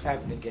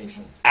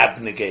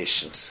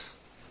abnegation?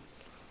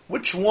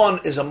 Which one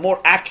is a more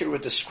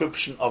accurate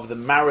description of the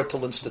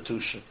marital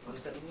institution? What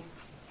does that mean?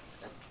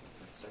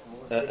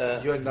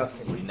 You're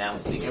nothing.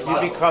 Renouncing You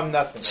yourself. become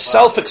nothing.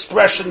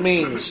 Self-expression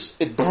means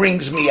it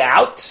brings me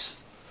out.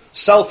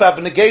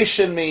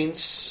 Self-abnegation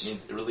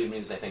means It really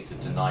means, I think, to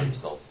deny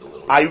yourself a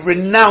little. I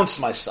renounce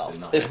myself.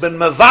 Ich bin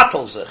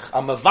mevatel sich.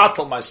 I'm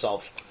mevatel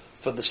myself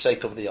for the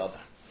sake of the other.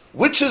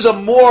 Which is a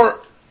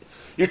more...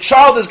 Your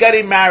child is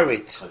getting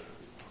married.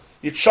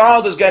 Your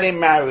child is getting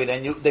married,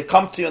 and they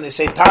come to you and they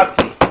say,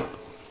 Tati,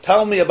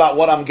 tell me about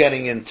what I'm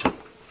getting into.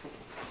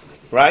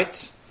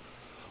 Right?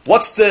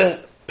 What's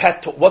the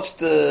pep talk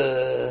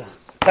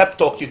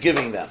you're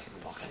giving them?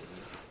 Okay.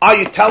 Are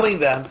you telling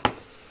them,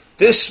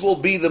 this will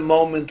be the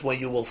moment when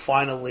you will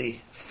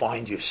finally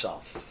find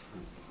yourself?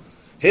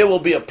 Here will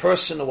be a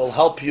person who will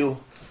help you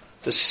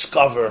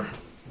discover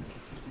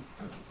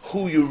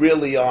who you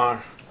really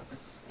are.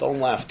 Don't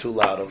laugh too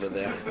loud over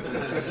there.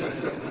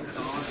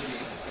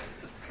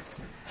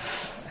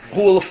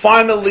 Who will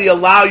finally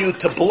allow you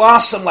to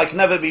blossom like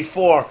never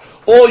before.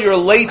 All your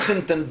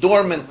latent and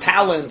dormant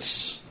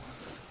talents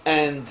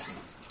and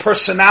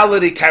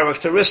personality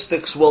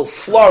characteristics will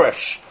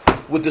flourish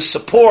with the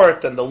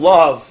support and the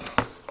love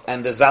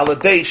and the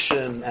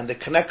validation and the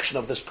connection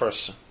of this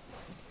person.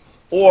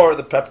 Or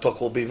the pep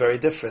talk will be very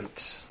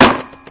different.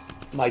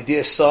 My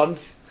dear son,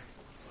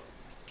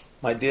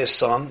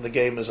 the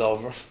game is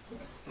over.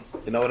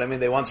 You know what I mean?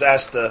 They once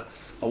asked, a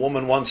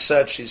woman once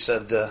said, she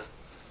said,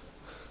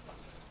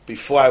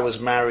 before I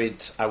was married,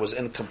 I was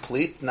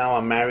incomplete. Now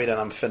I'm married and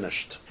I'm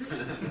finished.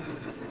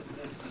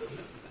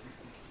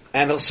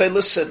 And he'll say,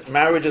 listen,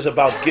 marriage is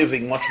about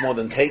giving much more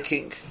than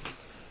taking.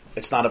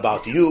 It's not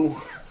about you.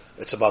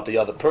 It's about the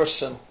other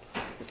person.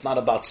 It's not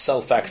about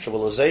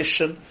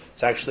self-actualization.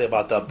 It's actually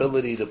about the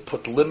ability to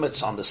put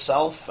limits on the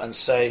self and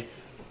say,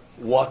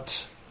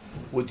 what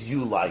would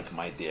you like,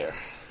 my dear?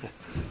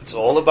 It's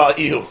all about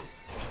you.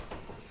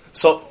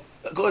 So,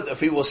 good,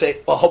 people will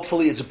say, well,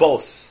 hopefully it's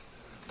both.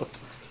 But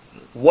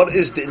what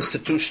is the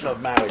institution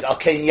of marriage?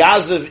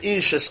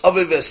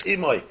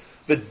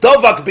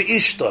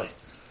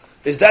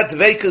 Is that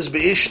dveikas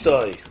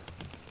be'ishtoi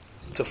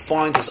to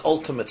find his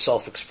ultimate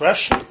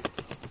self-expression?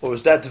 Or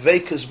is that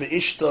dveikas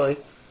be'ishtoi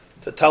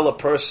to tell a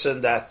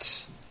person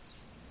that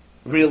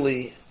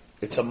really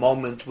it's a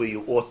moment where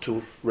you ought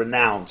to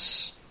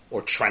renounce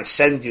or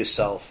transcend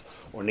yourself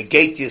or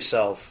negate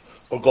yourself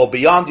or go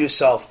beyond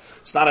yourself?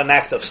 It's not an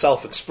act of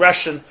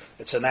self-expression,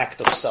 it's an act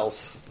of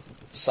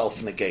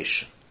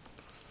self-negation.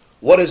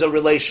 What is a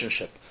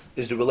relationship?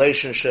 Is the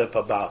relationship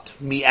about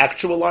me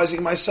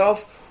actualizing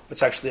myself? Or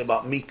it's actually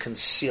about me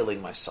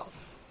concealing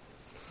myself.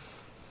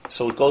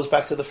 So it goes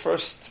back to the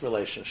first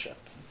relationship.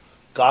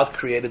 God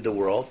created the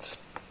world.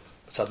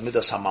 It's ad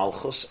midas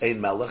hamalchus,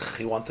 ein melech.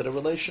 He wanted a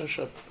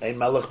relationship. Ein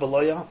melech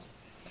b'lo yam.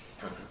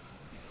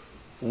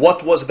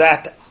 What was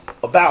that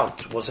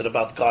about? Was it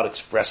about God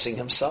expressing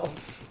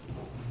himself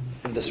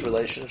in this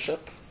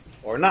relationship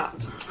or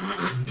not?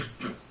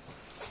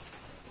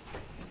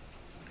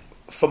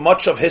 For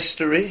much of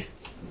history,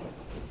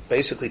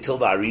 basically till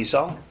the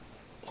Arizal,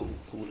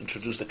 who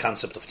introduced the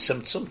concept of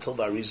tzimtzum, till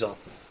the Arizal,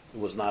 it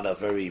was not a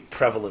very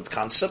prevalent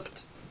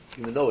concept,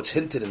 even though it's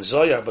hinted in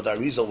Zohar, but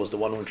Arizal was the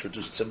one who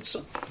introduced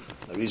tzimtzum.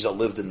 Arizal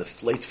lived in the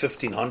late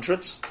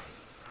 1500s.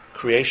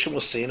 Creation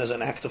was seen as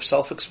an act of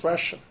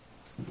self-expression.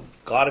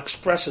 God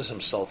expresses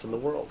himself in the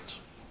world.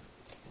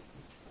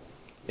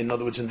 In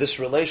other words, in this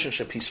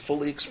relationship, he's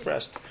fully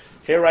expressed.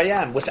 Here I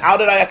am.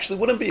 Without it, I actually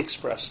wouldn't be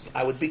expressed.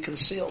 I would be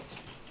concealed.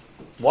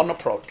 One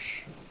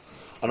approach.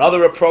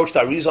 Another approach,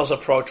 the Arizal's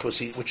approach,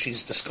 which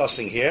he's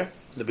discussing here,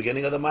 in the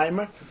beginning of the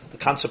Maimer, the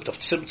concept of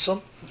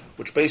tzimtzum,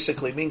 which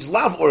basically means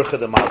lav orcha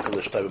de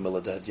malkalish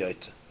taibimiladeh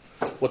yaita.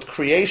 What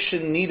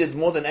creation needed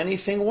more than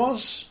anything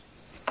was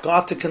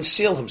God to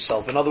conceal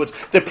himself. In other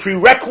words, the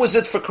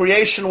prerequisite for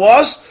creation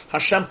was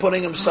Hashem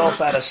putting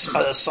himself at a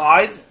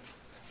side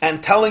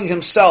and telling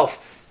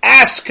himself,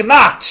 ask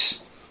not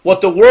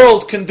what the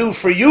world can do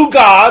for you,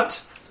 God.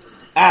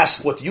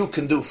 Ask what you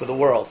can do for the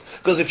world.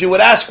 Because if you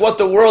would ask what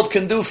the world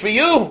can do for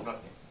you,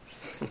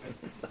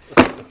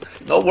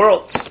 no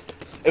world.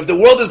 If the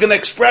world is going to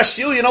express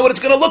you, you know what it's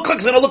going to look like?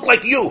 It's going to look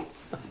like you.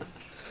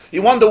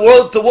 You want the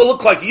world to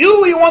look like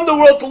you, or you want the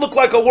world to look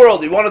like a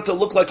world? You want it to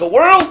look like a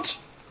world?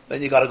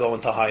 Then you got to go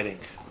into hiding.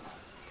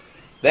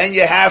 Then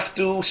you have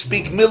to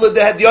speak milah de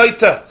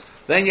hadyoita.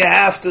 Then you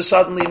have to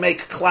suddenly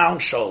make clown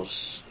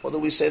shows. What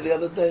did we say the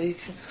other day?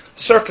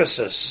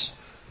 Circuses.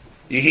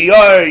 Yehi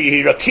Or,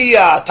 Yehi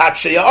Rakia,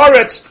 Tatshe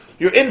Ya'aretz.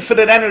 Your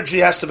infinite energy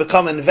has to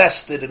become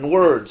invested in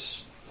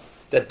words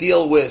that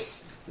deal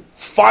with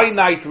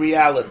finite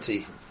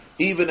reality,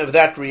 even if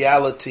that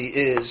reality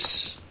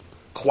is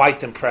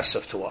quite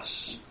impressive to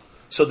us.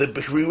 So the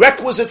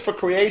prerequisite for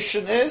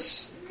creation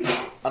is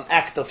an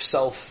act of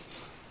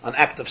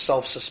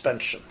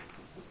self-suspension.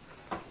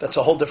 That's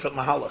a whole different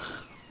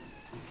mahalach.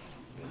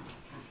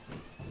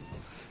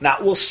 Now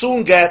we'll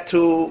soon get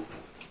to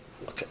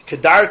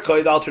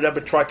Kedarkoi. The Alter Rebbe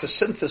tried to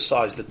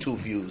synthesize the two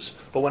views,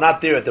 but we're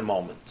not there at the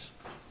moment.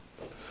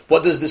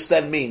 What does this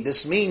then mean?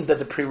 This means that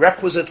the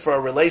prerequisite for a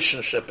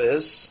relationship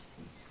is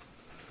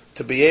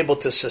to be able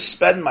to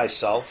suspend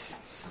myself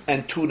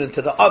and tune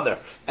into the other.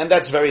 And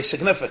that's very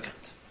significant.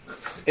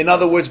 In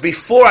other words,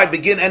 before I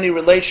begin any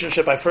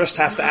relationship, I first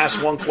have to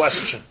ask one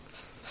question.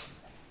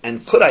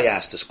 And could I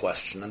ask this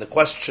question? And the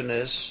question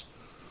is,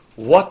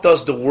 what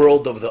does the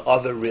world of the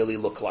other really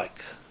look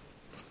like?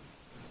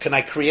 Can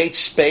I create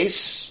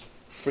space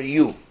for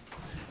you?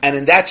 And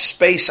in that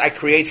space I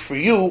create for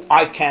you,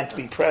 I can't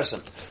be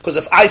present. Because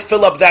if I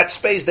fill up that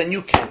space, then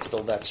you can't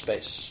fill that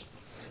space.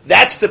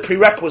 That's the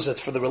prerequisite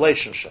for the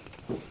relationship.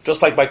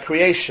 Just like by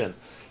creation.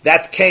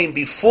 That came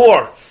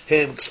before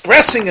him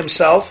expressing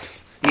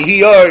himself,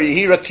 Yehi Or,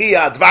 Yehi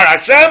Rakia, Dvar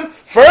Hashem.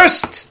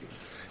 First,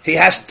 he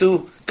has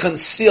to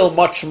conceal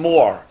much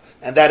more.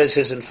 And that is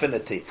his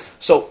infinity.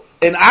 So,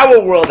 in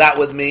our world, that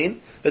would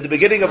mean that the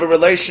beginning of a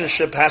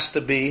relationship has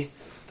to be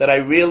that I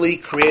really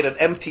create an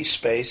empty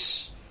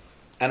space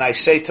and I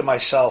say to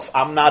myself,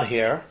 I'm not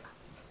here.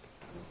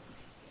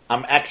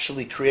 I'm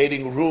actually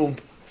creating room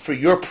for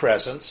your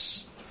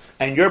presence,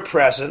 and your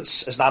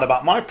presence is not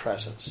about my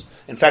presence.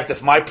 In fact,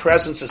 if my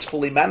presence is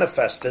fully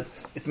manifested,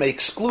 it may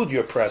exclude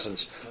your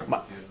presence. It's a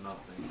butl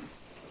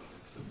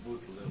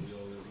that we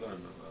always learn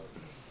about.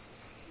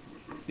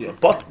 Yeah,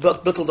 but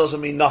bittul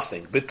doesn't mean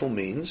nothing. Bittul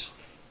means,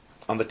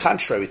 on the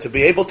contrary, to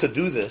be able to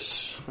do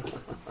this,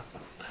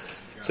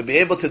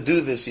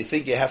 you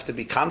think you have to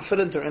be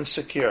confident or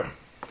insecure?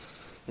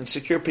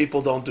 Insecure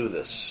people don't do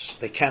this.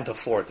 They can't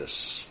afford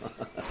this.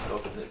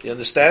 You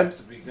understand?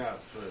 To be God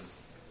first.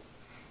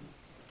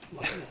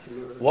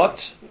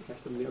 What?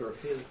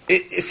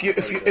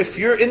 If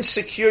you're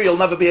insecure, you'll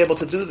never be able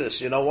to do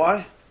this. You know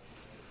why?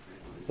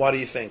 Why do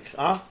you think?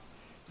 Huh?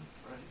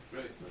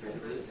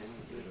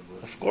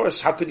 Of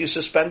course. How could you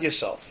suspend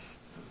yourself?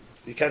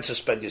 You can't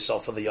suspend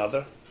yourself for the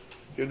other.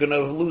 You're going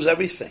to lose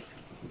everything.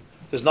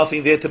 There's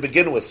nothing there to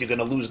begin with. You're going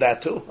to lose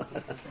that too.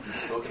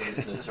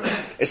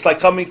 It's like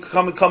coming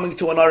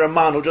to another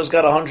man who just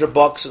got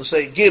 $100 and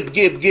say, give.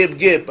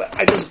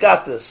 I just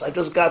got this.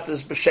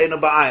 B'sheina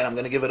ba'ayin. I'm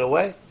going to give it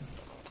away.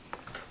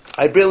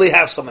 I barely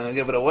have something. I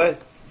give it away,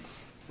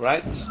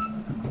 right?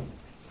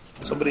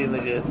 Somebody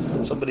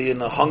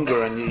in a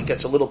hunger and he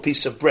gets a little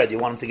piece of bread. You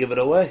want him to give it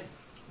away?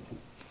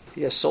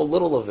 He has so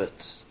little of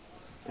it,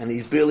 and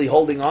he's barely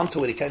holding on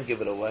to it. He can't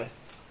give it away.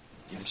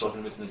 You've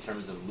spoken this in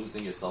terms of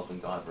losing yourself in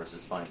God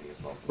versus finding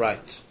yourself.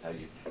 Right. How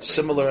you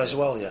Similar as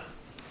well, yeah.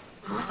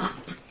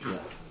 Yeah.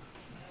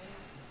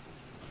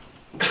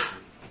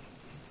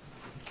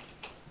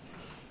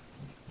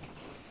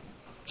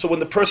 So when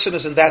the person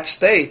is in that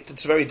state,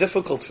 it's very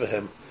difficult for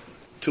him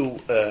to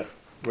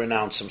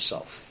renounce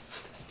himself.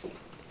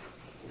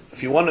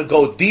 If you want to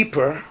go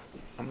deeper,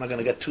 I'm not going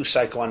to get too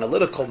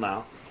psychoanalytical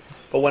now,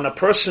 but when a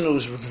person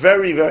who's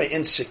very, very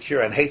insecure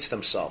and hates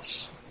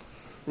themselves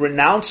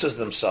renounces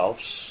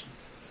themselves,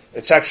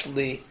 it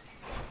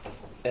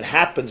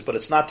happens, but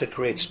it's not to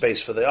create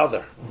space for the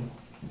other.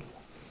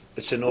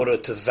 It's in order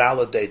to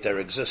validate their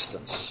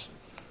existence.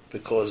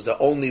 Because the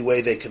only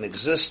way they can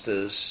exist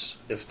is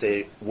if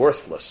they're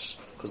worthless,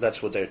 because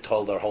that's what they're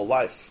told their whole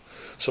life.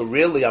 So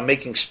really, I'm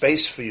making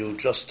space for you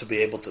just to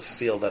be able to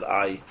feel that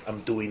I am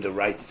doing the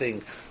right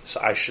thing,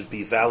 so I should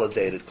be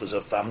validated, because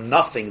if I'm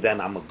nothing, then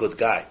I'm a good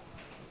guy.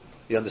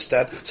 You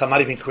understand? So I'm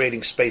not even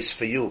creating space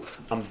for you.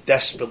 I'm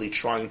desperately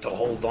trying to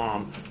hold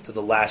on to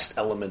the last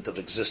element of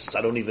existence.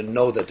 I don't even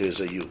know that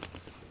there's a you.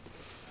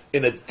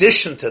 In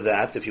addition to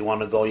that, if you want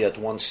to go yet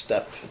one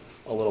step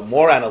a little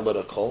more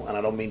analytical, and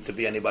I don't mean to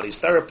be anybody's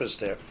therapist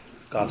there,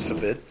 God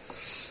forbid.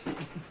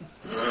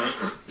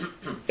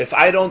 If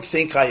I don't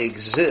think I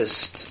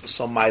exist,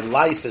 so my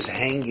life is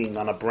hanging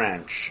on a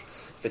branch.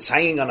 If it's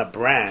hanging on a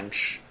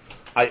branch,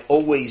 I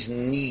always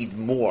need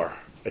more.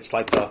 It's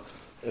like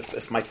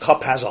if my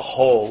cup has a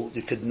hole,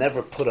 you could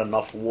never put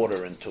enough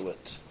water into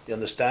it. You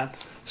understand?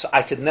 So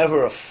I could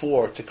never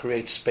afford to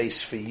create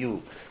space for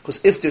you. Because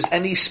if there's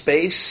any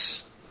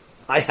space,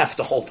 I have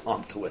to hold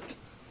on to it.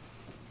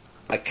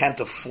 I can't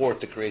afford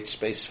to create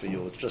space for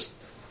you. It's just,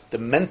 the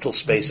mental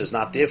space is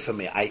not there for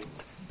me.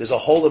 There's a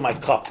hole in my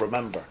cup,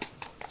 remember.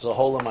 There's a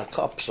hole in my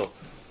cup, so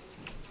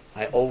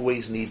I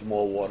always need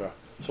more water.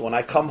 So when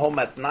I come home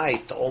at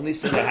night, the only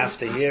thing I have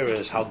to hear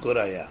is how good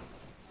I am.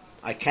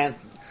 I can't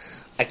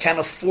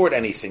afford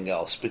anything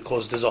else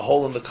because there's a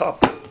hole in the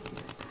cup.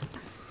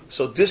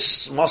 So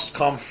this must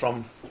come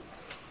from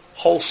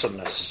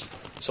wholesomeness.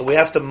 So we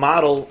have to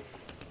model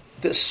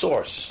this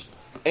source.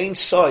 Ein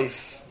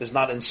Sof is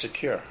not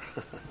insecure.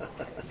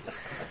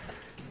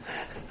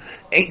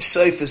 Ein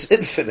Sof is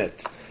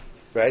infinite,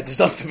 right? There's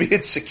nothing to be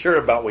insecure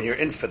about when you're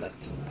infinite.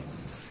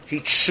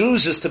 He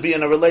chooses to be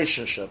in a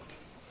relationship.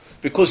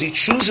 Because he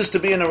chooses to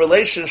be in a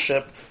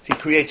relationship, he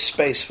creates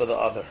space for the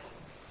other.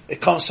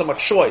 It comes from a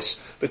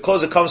choice.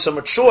 Because it comes from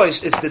a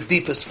choice, it's the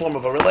deepest form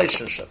of a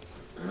relationship.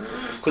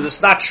 Because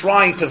it's not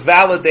trying to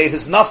validate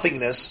his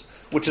nothingness,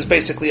 which is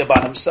basically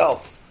about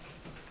himself.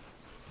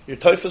 You're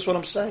tough what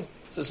I'm saying?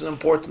 This is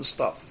important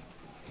stuff.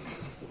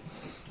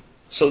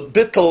 So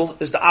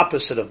bittul is the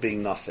opposite of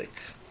being nothing.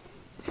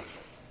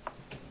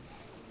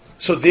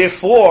 So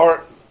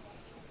therefore,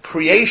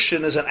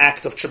 creation is an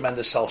act of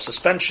tremendous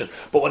self-suspension.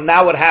 But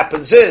now what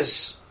happens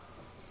is,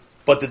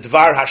 but the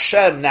Dvar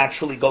Hashem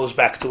naturally goes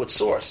back to its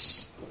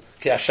source.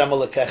 Because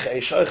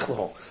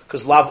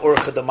lav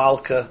urcha de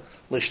malka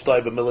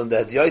lishtoi b'milan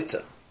de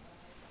hedyoita.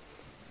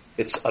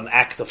 It's an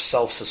act of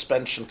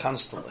self-suspension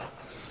constantly.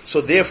 So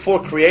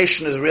therefore,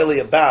 creation is really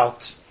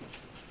about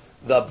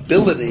the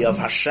ability of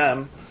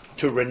Hashem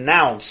to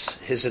renounce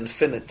his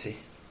infinity,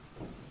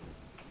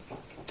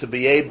 to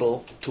be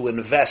able to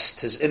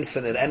invest his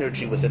infinite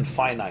energy within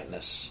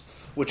finiteness,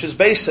 which is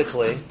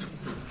basically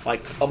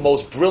like a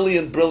most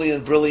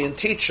brilliant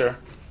teacher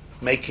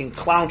making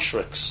clown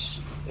tricks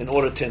in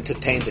order to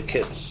entertain the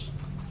kids.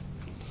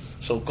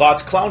 So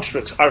God's clown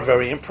tricks are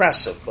very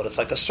impressive, but it's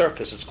like a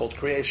circus. It's called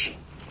creation.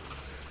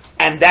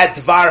 And that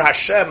Dvar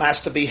Hashem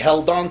has to be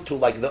held on to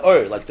like the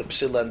Ur, like the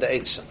Psila and the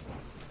Eitzim.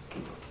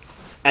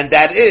 And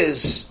that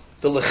is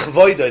the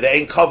Lechvoida, the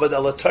Ein Kavod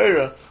El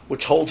Torah,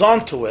 which holds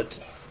on to it,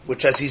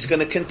 which as he's going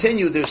to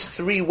continue, there's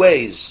three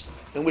ways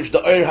in which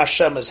the Ur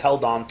Hashem is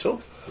held on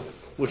to,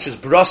 which is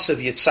Brasav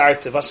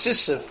Yitzartiv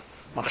Asisiv,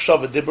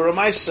 Machshava Dibur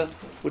Maisa,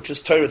 which is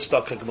Torah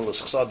Tzedakah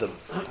Gemilas Chsadim,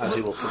 as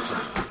he will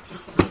continue.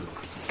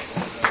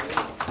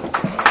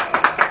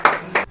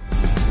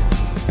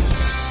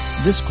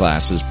 This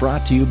class is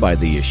brought to you by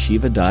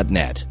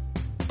theyeshiva.net.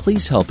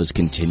 Please help us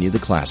continue the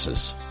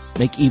classes.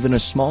 Make even a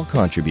small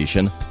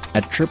contribution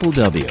at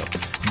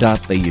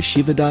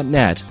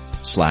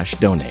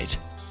www.theyeshiva.net/donate.